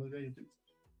modelo que se vaya a utilizar.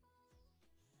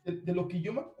 De lo que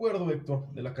yo me acuerdo,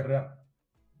 Héctor, de la carrera,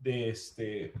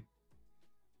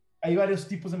 hay varios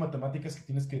tipos de matemáticas que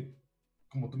tienes que,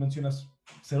 como tú mencionas,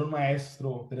 ser un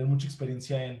maestro, tener mucha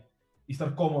experiencia en y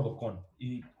estar cómodo con.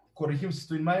 Y corrígeme si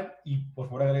estoy mal y por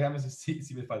favor agrégame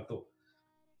si me faltó.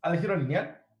 Álgebra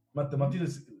lineal,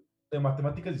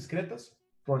 matemáticas discretas,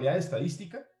 probabilidad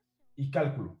estadística y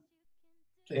cálculo.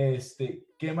 Sí.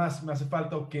 ¿Qué más me hace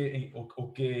falta o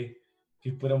qué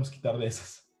podríamos quitar de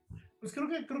esas? Pues creo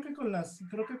que con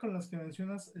las que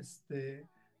mencionas,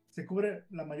 se cubre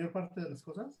la mayor parte de las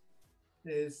cosas.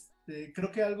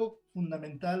 Creo que algo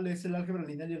fundamental es el álgebra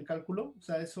lineal y el cálculo. O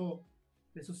sea, eso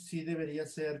sí debería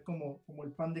ser como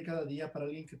el pan de cada día para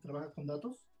alguien que trabaja con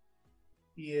datos.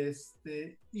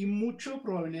 Y mucho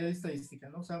probabilidad estadística,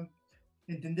 ¿no? O sea,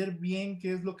 entender bien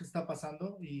qué es lo que está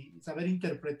pasando y saber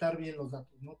interpretar bien los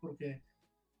datos, ¿no? Porque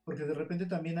de repente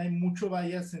también hay mucho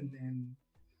bias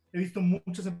he visto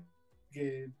muchas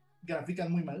que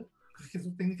grafican muy mal, que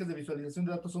sus técnicas de visualización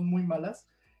de datos son muy malas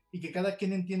y que cada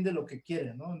quien entiende lo que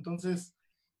quiere, ¿no? Entonces,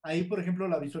 ahí, por ejemplo,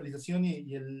 la visualización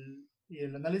y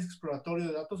el análisis exploratorio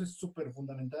de datos es súper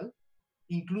fundamental,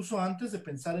 incluso antes de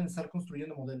pensar en estar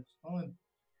construyendo modelos, ¿no?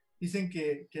 Dicen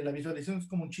que la visualización es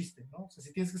como un chiste, ¿no? O sea,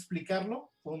 si tienes que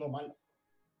explicarlo, fue uno malo.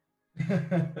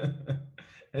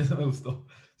 Eso me gustó.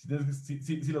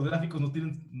 Si los gráficos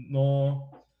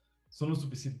no son lo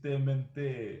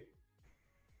suficientemente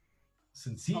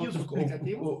sencillos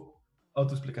Autoexplicativos. o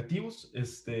autoexplicativos,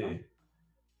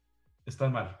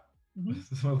 están mal. Uh-huh.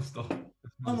 Eso me gustó.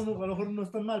 No, a lo mejor no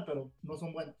están mal, pero no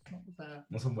son buenos, ¿no? O sea,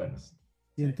 No son buenos.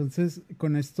 Y sí. entonces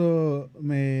con esto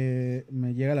me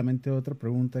llega a la mente otra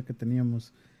pregunta que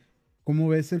teníamos. ¿Cómo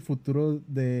ves el futuro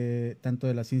de tanto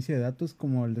de la ciencia de datos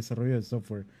como el desarrollo de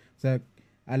software? O sea,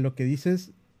 a lo que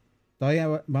dices,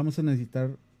 todavía vamos a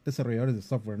necesitar desarrolladores de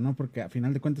software, ¿no? Porque a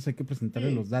final de cuentas hay que presentarle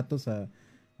Sí. los datos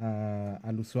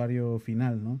al usuario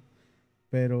final, ¿no?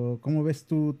 Pero ¿cómo ves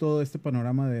tú todo este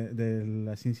panorama de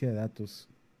la ciencia de datos?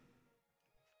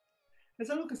 Es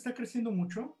algo que está creciendo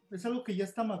mucho, es algo que ya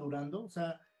está madurando, o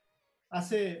sea,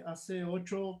 hace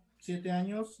 8, 7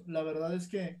 años, la verdad es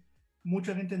que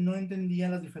mucha gente no entendía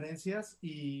las diferencias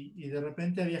y de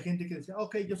repente había gente que decía,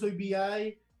 ok, yo soy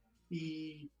BI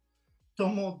y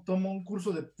tomo un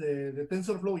curso de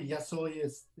TensorFlow y ya soy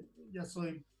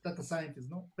data scientist,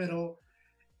 ¿no? Pero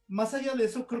más allá de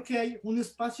eso, creo que hay un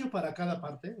espacio para cada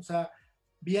parte. O sea,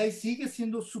 BI sigue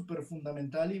siendo súper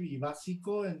fundamental y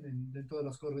básico dentro de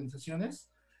las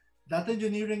organizaciones. Data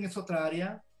Engineering es otra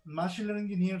área, Machine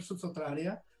Learning Engineers es otra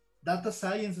área, Data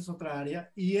Science es otra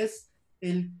área, y es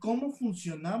el cómo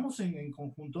funcionamos en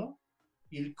conjunto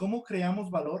y el cómo creamos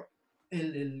valor,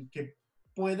 el que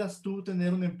puedas tú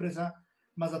tener una empresa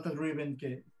más data driven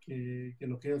que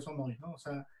lo que son hoy, ¿no? O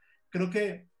sea, creo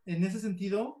que en ese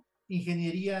sentido,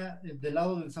 ingeniería del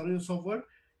lado del desarrollo de software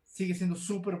sigue siendo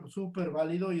súper, súper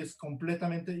válido y es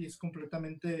completamente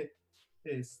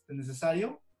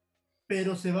necesario,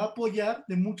 pero se va a apoyar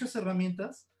de muchas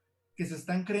herramientas que se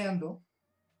están creando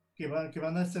que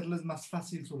van a hacerles más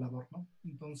fácil su labor, ¿no?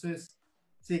 Entonces,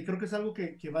 sí, creo que es algo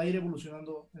que va a ir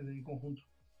evolucionando en conjunto.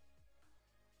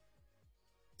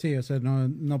 Sí, o sea,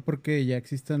 no porque ya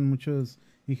existan muchos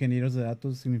ingenieros de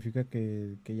datos significa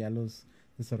que ya los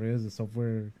desarrolladores de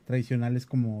software tradicionales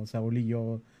como Saúl y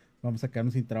yo vamos a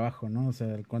quedarnos sin trabajo, ¿no? O sea,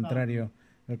 No, no, no.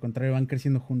 al contrario, van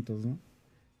creciendo juntos, ¿no?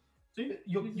 Sí,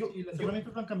 Yo, sí, sí, yo, sí, las yo,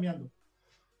 herramientas van cambiando.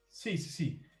 sí, sí,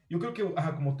 sí. Yo creo que,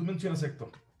 ajá, como tú mencionas,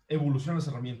 Héctor, evolucionan las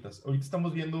herramientas. Ahorita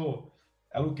estamos viendo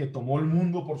algo que tomó el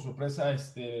mundo por sorpresa,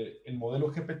 el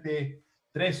modelo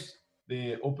GPT-3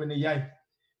 de OpenAI,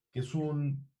 que es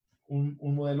un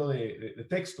modelo de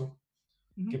texto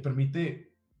Uh que -huh.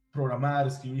 permite programar,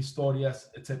 escribir historias,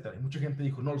 etcétera. Y mucha gente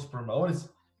dijo, no, los programadores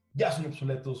ya son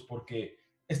obsoletos porque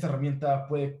esta herramienta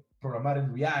puede programar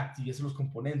en React y hacer los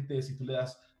componentes y tú le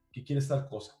das que quieres tal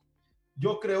cosa.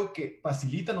 Yo creo que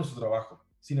facilita nuestro trabajo.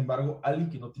 Sin embargo, alguien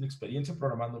que no tiene experiencia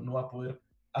programando no va a poder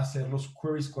hacer los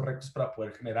queries correctos para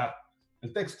poder generar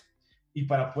el texto. Y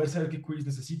para poder saber qué queries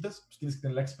necesitas, pues tienes que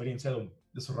tener la experiencia de un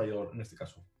desarrollador, en este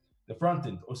caso, de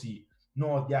frontend. O si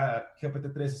no, ya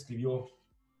GPT-3 escribió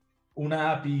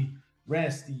una API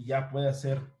REST y ya puede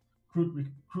hacer CRUD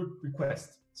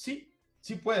request. Sí,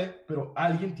 sí puede, pero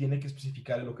alguien tiene que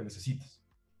especificar lo que necesitas.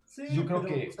 Yo Sí, creo pero, o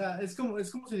que sea, es como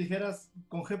si dijeras,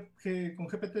 con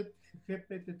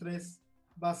GPT-3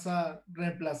 vas a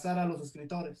reemplazar a los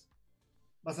escritores,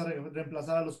 vas a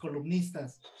reemplazar a los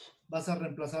columnistas, vas a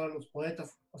reemplazar a los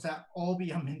poetas. O sea,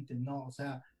 obviamente no. O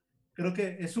sea, creo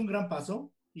que es un gran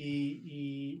paso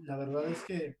y la verdad es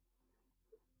que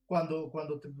cuando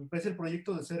te ves el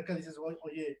proyecto de cerca dices,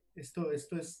 oye, esto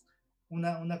es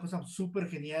una cosa súper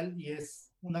genial y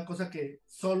es una cosa que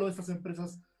solo estas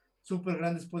empresas súper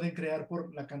grandes pueden crear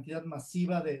por la cantidad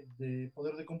masiva de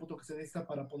poder de cómputo que se necesita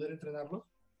para poder entrenarlos.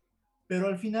 Pero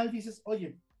al final dices,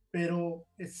 oye, pero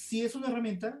sí es una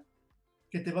herramienta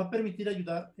que te va a permitir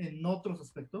ayudar en otros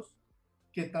aspectos,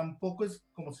 que tampoco es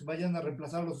como si vayan a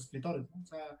reemplazar a los escritores, ¿no? O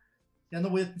sea, ya no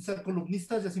voy a ser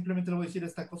columnistas, ya simplemente le voy a decir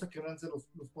esta cosa que van a ser los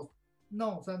posts.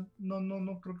 No, o sea,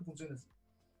 no creo que funcione así.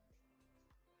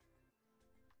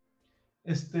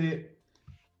 este,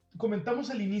 comentamos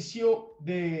al inicio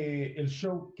del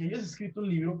show que habías escrito un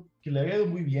libro que le había ido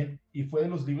muy bien y fue de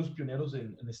los libros pioneros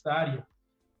en esta área.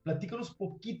 Platícanos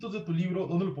poquitos de tu libro,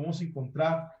 dónde lo podemos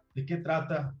encontrar, de qué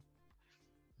trata.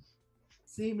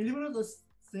 Sí, mi libro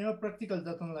se llama Practical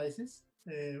Data Analysis.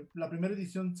 La primera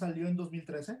edición salió en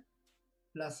 2013,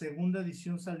 la segunda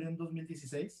edición salió en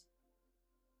 2016.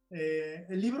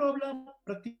 El libro habla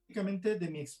prácticamente de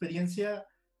mi experiencia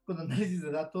con análisis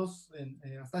de datos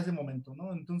hasta ese momento,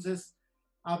 ¿no? Entonces,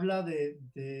 habla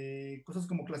de cosas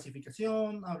como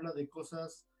clasificación, habla de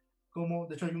cosas como,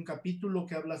 de hecho hay un capítulo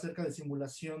que habla acerca de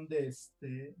simulación de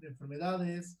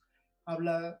enfermedades, a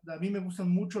mí me gustan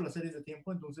mucho las series de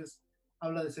tiempo, entonces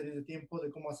habla de series de tiempo,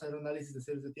 de cómo hacer análisis de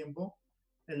series de tiempo.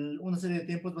 Una serie de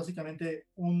tiempo es básicamente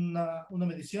una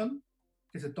medición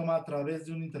que se toma a través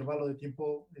de un intervalo de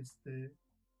tiempo,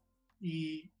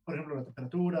 y por ejemplo la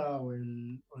temperatura o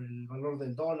el valor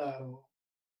del dólar,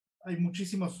 hay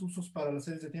muchísimos usos para las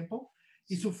series de tiempo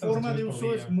y su forma Transacciones de por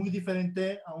uso es día. muy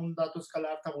diferente a un dato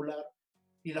escalar tabular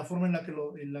y la forma en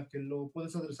la que lo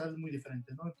puedes adresar es muy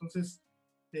diferente, ¿no? Entonces,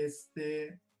 el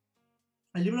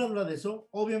libro habla de eso.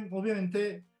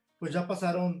 Obviamente, pues ya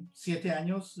pasaron 7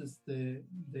 años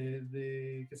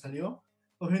de que salió.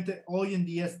 Obviamente, hoy en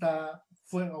día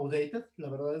fue outdated. La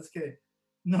verdad es que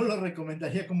no lo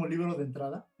recomendaría como libro de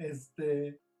entrada.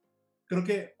 Creo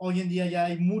que hoy en día ya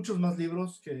hay muchos más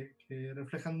libros que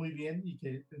reflejan muy bien y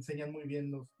que te enseñan muy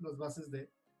bien las bases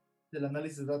del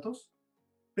análisis de datos.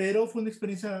 pero fue una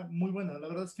experiencia muy buena. La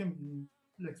verdad es que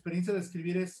la experiencia de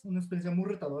escribir es una experiencia muy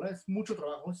retadora, es mucho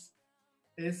trabajo,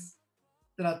 es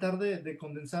tratar de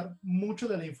condensar mucho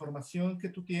de la información que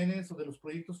tú tienes o de los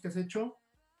proyectos que has hecho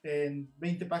en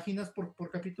 20 páginas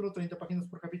por capítulo, 30 páginas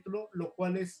por capítulo, lo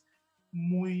cual es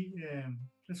muy,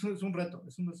 es un reto,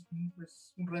 es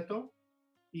un reto,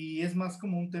 y es más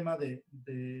como un tema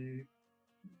de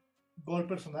goal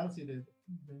personal, así de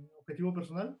objetivo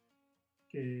personal,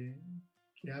 que,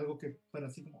 que algo que fuera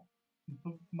así como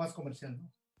más comercial,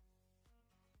 ¿no?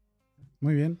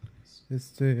 Muy bien.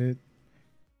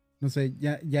 No sé,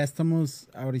 ya estamos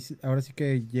ahora sí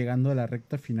que llegando a la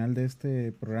recta final de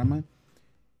este programa.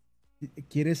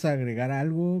 ¿Quieres agregar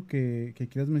algo que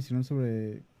quieras mencionar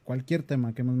sobre cualquier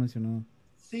tema que hemos mencionado?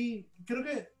 Sí, creo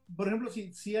que, por ejemplo,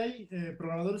 si hay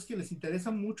programadores que les interesa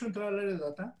mucho entrar al área de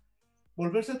data,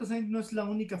 volverse data scientist no es la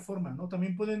única forma, ¿no?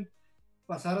 También pueden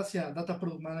pasar hacia data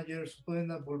product managers, pueden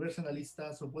volverse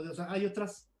analistas, o sea, hay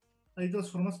otras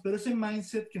formas, pero ese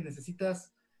mindset que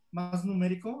necesitas más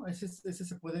numérico, ese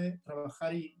se puede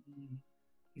trabajar y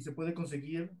se puede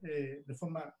conseguir de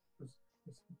forma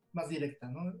pues, más directa,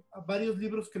 ¿no? Varios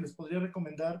libros que les podría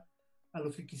recomendar a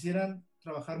los que quisieran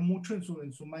trabajar mucho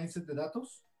en su mindset de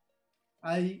datos.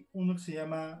 Hay uno que se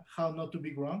llama How Not to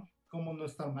Be Wrong, cómo no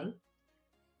estar mal.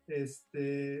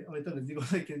 Ahorita les digo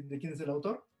de quién es el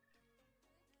autor.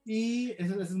 Y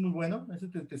ese es muy bueno, ese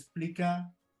te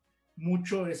explica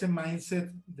mucho ese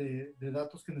mindset de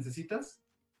datos que necesitas.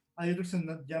 Hay otro que se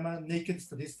llama Naked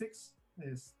Statistics.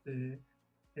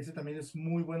 Ese también es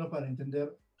muy bueno para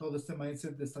entender todo este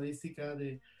mindset de estadística,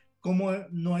 de cómo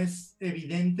no es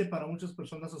evidente para muchas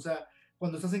personas. O sea,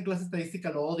 cuando estás en clase de estadística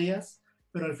lo odias,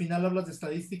 pero al final hablas de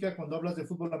estadística cuando hablas de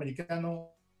fútbol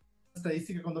americano,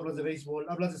 estadística cuando hablas de béisbol,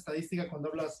 hablas de estadística cuando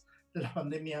hablas de la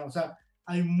pandemia. O sea,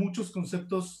 hay muchos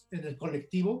conceptos en el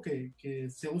colectivo que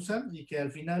se usan y que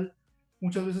al final,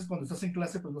 muchas veces cuando estás en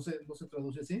clase, pues no se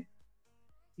traduce así.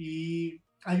 Y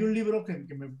hay un libro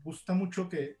que me gusta mucho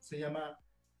que se llama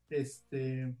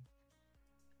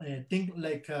Think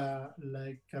like a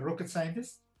Rocket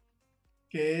Scientist,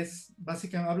 que es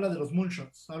básicamente, habla de los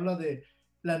moonshots, habla de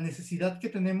la necesidad que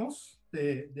tenemos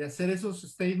de hacer esos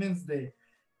statements de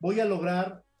voy a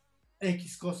lograr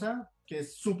X cosa, que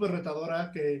es súper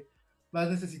retadora, que va a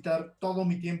necesitar todo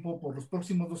mi tiempo por los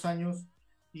próximos 2 años,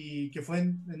 y que fue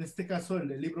en este caso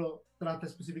el libro trata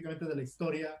específicamente de la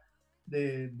historia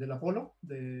del Apolo,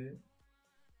 de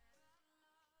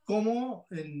cómo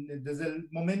desde el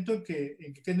momento en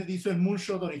que Kennedy hizo el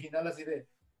moonshot original, así de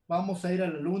vamos a ir a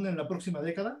la luna en la próxima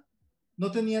década,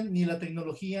 no tenían ni la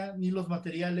tecnología, ni los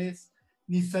materiales,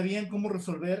 ni sabían cómo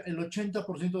resolver el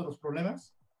 80% de los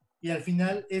problemas. Y al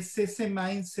final es ese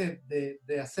mindset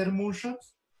de hacer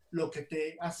moonshots lo que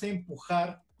te hace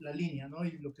empujar la línea, ¿no?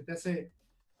 Y lo que te hace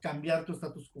cambiar tu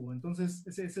status quo. Entonces,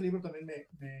 ese libro también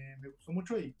me gustó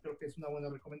mucho y creo que es una buena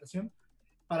recomendación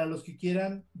para los que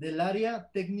quieran del área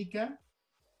técnica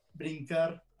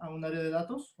brincar a un área de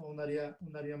datos o un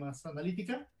área más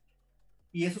analítica.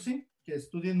 Y eso sí, que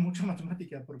estudien mucha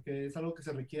matemática porque es algo que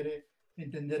se requiere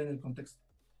entender en el contexto.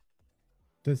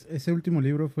 Entonces, ese último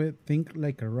libro fue Think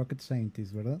Like a Rocket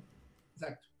Scientist, ¿verdad?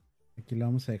 Exacto. Aquí lo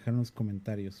vamos a dejar en los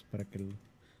comentarios para que lo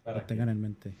tengan en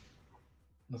mente.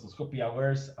 Nuestros copy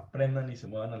hours aprendan y se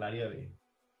muevan al área de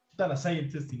data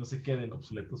scientist y no se queden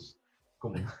obsoletos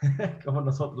como, como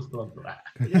nosotros pronto.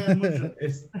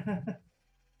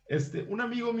 Un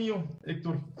amigo mío,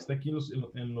 Héctor, que está aquí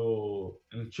en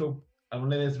el show, Aaron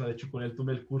Ledesma, de hecho con él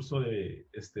tomé el curso de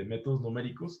métodos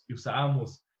numéricos y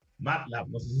usábamos MATLAB.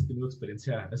 No sé si has tenido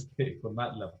experiencia con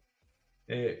MATLAB.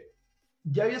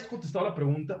 Ya habías contestado la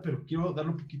pregunta, pero quiero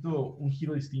darle un poquito un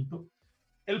giro distinto.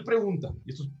 Él pregunta,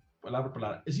 y esto es palabra por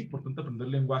palabra, ¿es importante aprender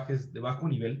lenguajes de bajo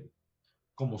nivel,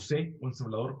 como C o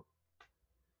ensamblador,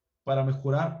 para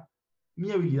mejorar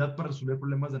mi habilidad para resolver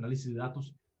problemas de análisis de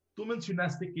datos? Tú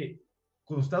mencionaste que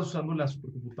cuando estabas usando la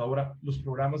supercomputadora, los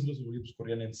programas y los algoritmos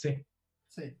corrían en C,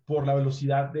 sí, por la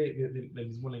velocidad del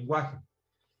mismo lenguaje.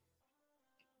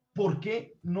 ¿Por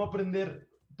qué no aprender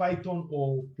Python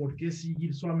o por qué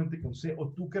seguir solamente con C?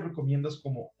 ¿O tú qué recomiendas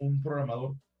como un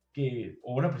programador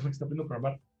o una persona que está aprendiendo a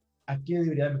programar, a qué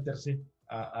debería meterse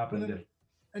a aprender? Bueno,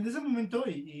 en ese momento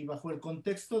y bajo el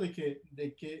contexto de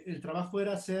que el trabajo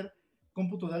era hacer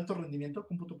cómputo de alto rendimiento,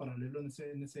 cómputo paralelo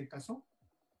en ese caso,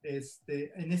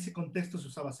 en ese contexto se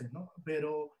usaba C, ¿no?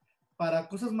 Pero para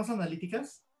cosas más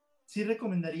analíticas, sí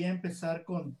recomendaría empezar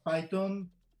con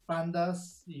Python,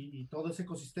 Pandas y todo ese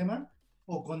ecosistema,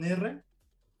 o con R,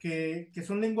 que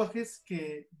son lenguajes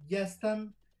que ya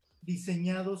están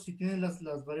diseñados y tienen las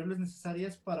variables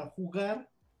necesarias para jugar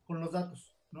con los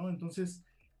datos, ¿no? Entonces,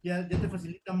 ya te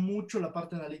facilita mucho la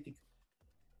parte analítica.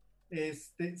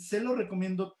 Se lo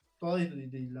recomiendo todo y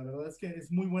la verdad es que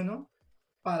es muy bueno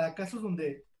para casos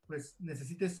donde pues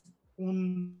necesites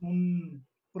un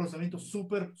procesamiento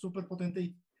súper potente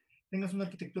y tengas una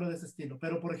arquitectura de ese estilo.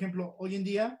 Pero, por ejemplo, hoy en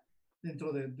día,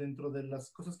 dentro de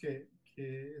las cosas que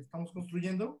estamos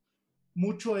construyendo,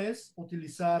 mucho es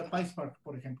utilizar PySpark,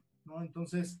 por ejemplo, ¿no?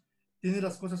 Entonces, tienes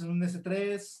las cosas en un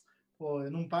S3 o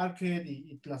en un Parquet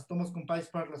y las tomas con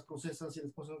PySpark, las procesas y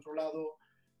las pones en otro lado.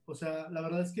 O sea, la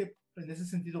verdad es que en ese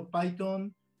sentido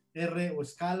Python, R o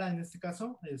Scala en este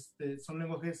caso, son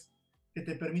lenguajes que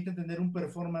te permiten tener un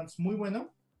performance muy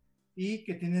bueno y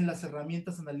que tienen las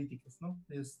herramientas analíticas, ¿no?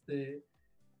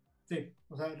 Sí,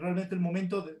 o sea, realmente el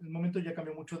momento ya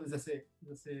cambió mucho desde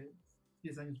hace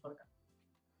 10 años para acá.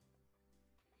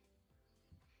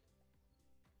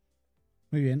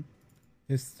 Muy bien.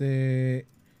 Este,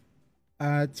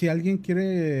 si alguien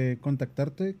quiere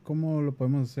contactarte, ¿cómo lo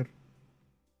podemos hacer?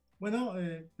 Bueno,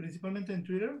 principalmente en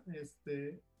Twitter,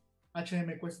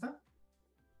 HM Cuesta,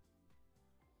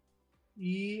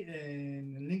 y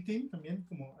en LinkedIn también,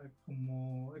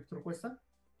 como Héctor Cuesta.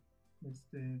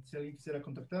 Si alguien quisiera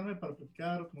contactarme para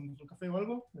platicar o tomarnos un café o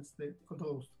algo, con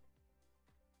todo gusto.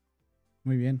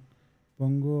 Muy bien.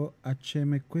 Pongo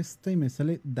HM Cuesta y me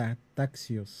sale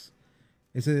Dataxios.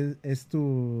 Ese es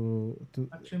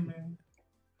HM.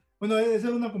 Bueno, esa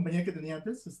era una compañía que tenía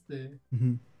antes.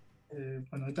 Ujú.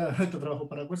 Bueno, ahorita trabajo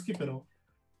para Wesky, pero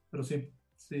sí,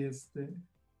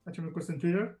 HM Cuesta en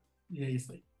Twitter y ahí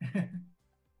estoy.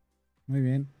 Muy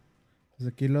bien. Pues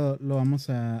aquí lo vamos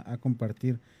a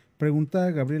compartir. Pregunta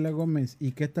a Gabriela Gómez,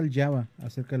 ¿y qué tal Java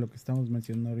acerca de lo que estamos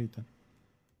mencionando ahorita?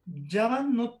 Java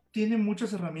no tiene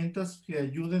muchas herramientas que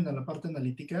ayuden a la parte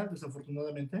analítica,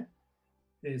 desafortunadamente.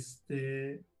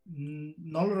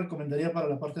 No lo recomendaría para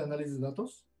la parte de análisis de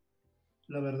datos.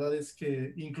 La verdad es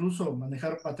que incluso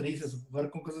manejar matrices o jugar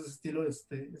con cosas de estilo es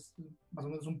más o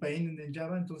menos un pain en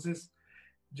Java. Entonces,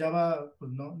 Java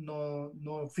pues,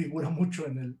 no figura mucho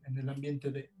en el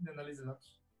ambiente de análisis de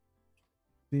datos.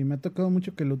 Sí, me ha tocado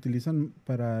mucho que lo utilizan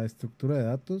para estructura de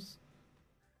datos,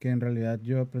 que en realidad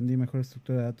yo aprendí mejor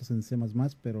estructura de datos en C++,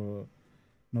 pero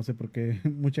no sé por qué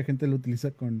mucha gente lo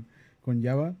utiliza con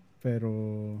Java,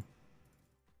 pero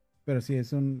sí,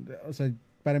 o sea,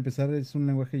 para empezar es un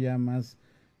lenguaje ya más,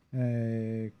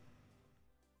 eh,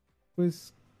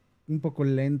 pues, un poco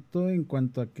lento en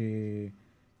cuanto a que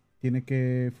tiene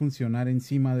que funcionar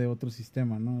encima de otro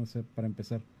sistema, ¿no? O sea, para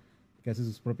empezar, que hace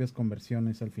sus propias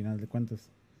conversiones al final de cuentas.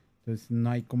 Entonces, no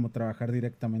hay como trabajar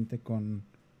directamente con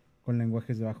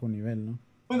lenguajes de bajo nivel, ¿no?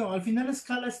 Bueno, al final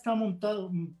Scala está montado,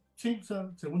 sí, o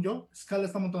sea, según yo, Scala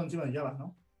está montado encima de Java,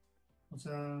 ¿no? O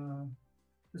sea,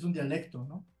 es un dialecto,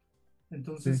 ¿no?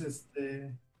 Entonces, Sí.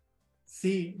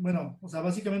 sí, bueno, o sea,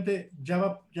 básicamente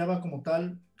Java como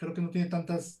tal, creo que no tiene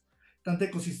tanto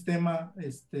ecosistema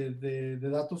de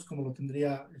datos como lo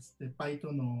tendría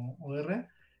Python o R,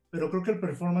 pero creo que el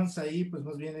performance ahí, pues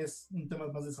más bien es un tema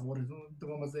más de sabores, ¿no? Un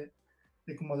tema más de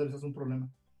cómo aderezas un problema.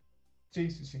 Sí,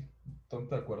 sí, sí,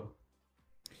 totalmente de acuerdo.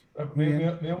 Muy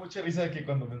bien. Me dio mucha risa de que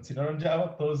cuando mencionaron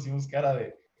Java, todos hicimos cara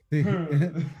de... Sí.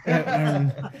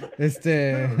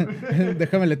 Este,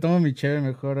 déjame le tomo mi cheve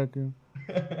mejor aquí.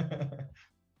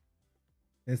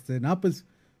 No, pues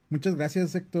muchas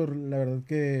gracias, Héctor. La verdad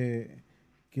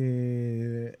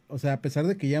o sea, a pesar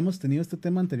de que ya hemos tenido este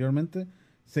tema anteriormente,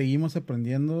 seguimos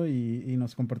aprendiendo y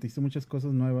nos compartiste muchas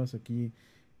cosas nuevas aquí.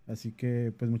 Así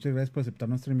que, pues muchas gracias por aceptar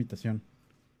nuestra invitación.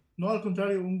 No, al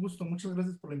contrario, un gusto. Muchas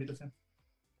gracias por la invitación.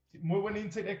 Sí, muy buen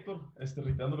insight, Héctor.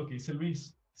 Reiterando lo que dice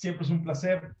Luis. Siempre es un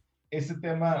placer. Este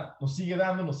tema nos sigue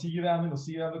dando, nos sigue dando, nos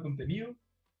sigue dando contenido.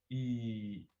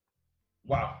 Y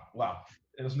wow.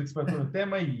 Eres un experto en el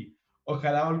tema y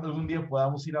ojalá algún día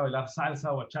podamos ir a bailar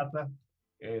salsa o bachata,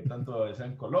 tanto sea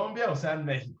en Colombia o sea en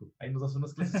México. Ahí nos das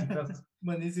unas clasecitas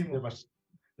Buenísimo.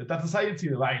 de Data Science y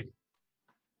de baile.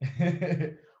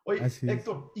 Oye, Así es.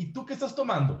 Héctor, ¿y tú qué estás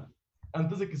tomando?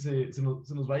 Antes de que se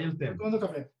nos vaya el Estoy tema. tomando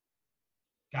café.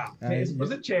 Café, Ay, eso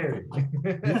parece chévere.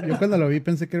 yo cuando lo vi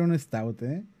pensé que era un stout,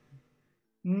 ¿eh?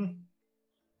 Mm,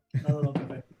 no,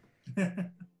 café.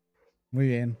 Muy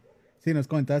bien. Sí, nos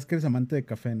comentabas que eres amante de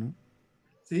café, ¿no?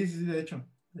 Sí, de hecho.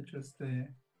 De hecho,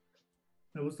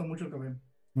 me gusta mucho el café.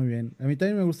 Muy bien. A mí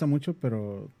también me gusta mucho,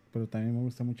 pero también me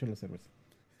gusta mucho la cerveza.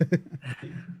 A mí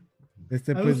me Pues,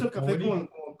 gusta el café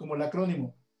como el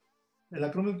acrónimo. El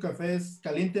acrónimo del café es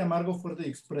caliente, amargo, fuerte y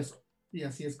expreso. Y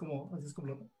así es como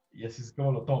lo. Y así es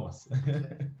como lo tomas. Sí.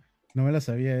 no me la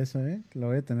sabía eso, ¿eh? Lo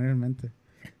voy a tener en mente.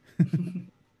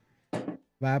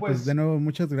 Va, pues de Pues, nuevo,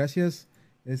 muchas gracias.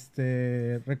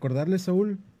 Recordarle,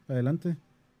 Saúl, adelante.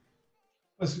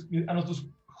 pues a nuestros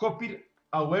Copy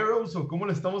Aweros, o como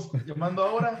le estamos llamando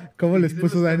ahora. ¿Cómo les Aquí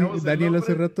puso les cambiamos el Daniel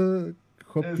hace nombre. rato?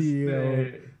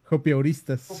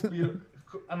 Hopioristas.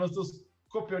 A nuestros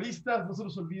copioristas, no se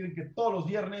nos olviden que todos los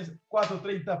viernes,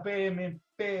 4:30 p.m.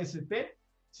 PST,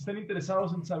 si están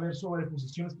interesados en saber sobre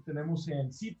posiciones que tenemos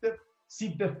en CITEP,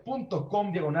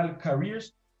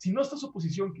 citep.com/careers. Si no está su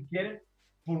posición que quieren,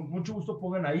 por mucho gusto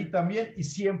pongan ahí también, y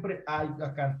siempre hay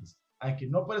vacantes. Aunque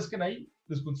no aparezcan ahí,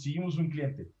 les conseguimos un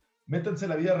cliente. Métanse en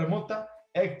la vida remota.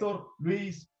 Héctor,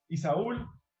 Luis y Saúl,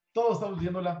 todos estamos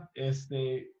viéndola.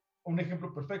 Un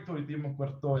ejemplo perfecto, ahorita yo me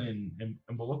encuentro en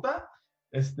Bogotá.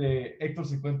 Héctor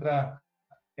se encuentra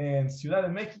en Ciudad de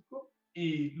México.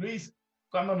 Y Luis,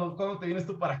 ¿cuándo te vienes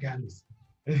tú para acá, Luis?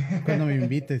 Cuando me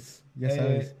invites, ya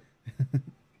sabes.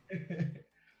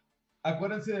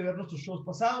 Acuérdense de ver nuestros shows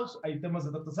pasados. Hay temas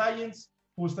de Data Science,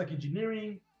 Full Stack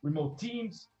Engineering, Remote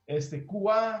Teams,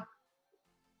 QA,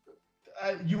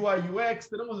 UI, UX.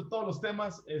 Tenemos de todos los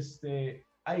temas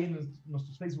ahí en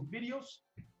nuestros Facebook videos.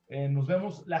 Nos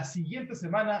vemos la siguiente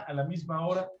semana a la misma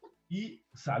hora. Y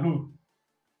salud.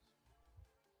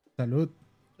 Salud.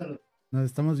 Nos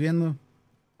estamos viendo.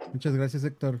 Muchas gracias,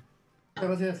 Héctor. Muchas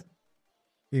gracias.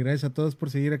 Y gracias a todos por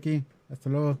seguir aquí. Hasta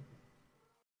luego.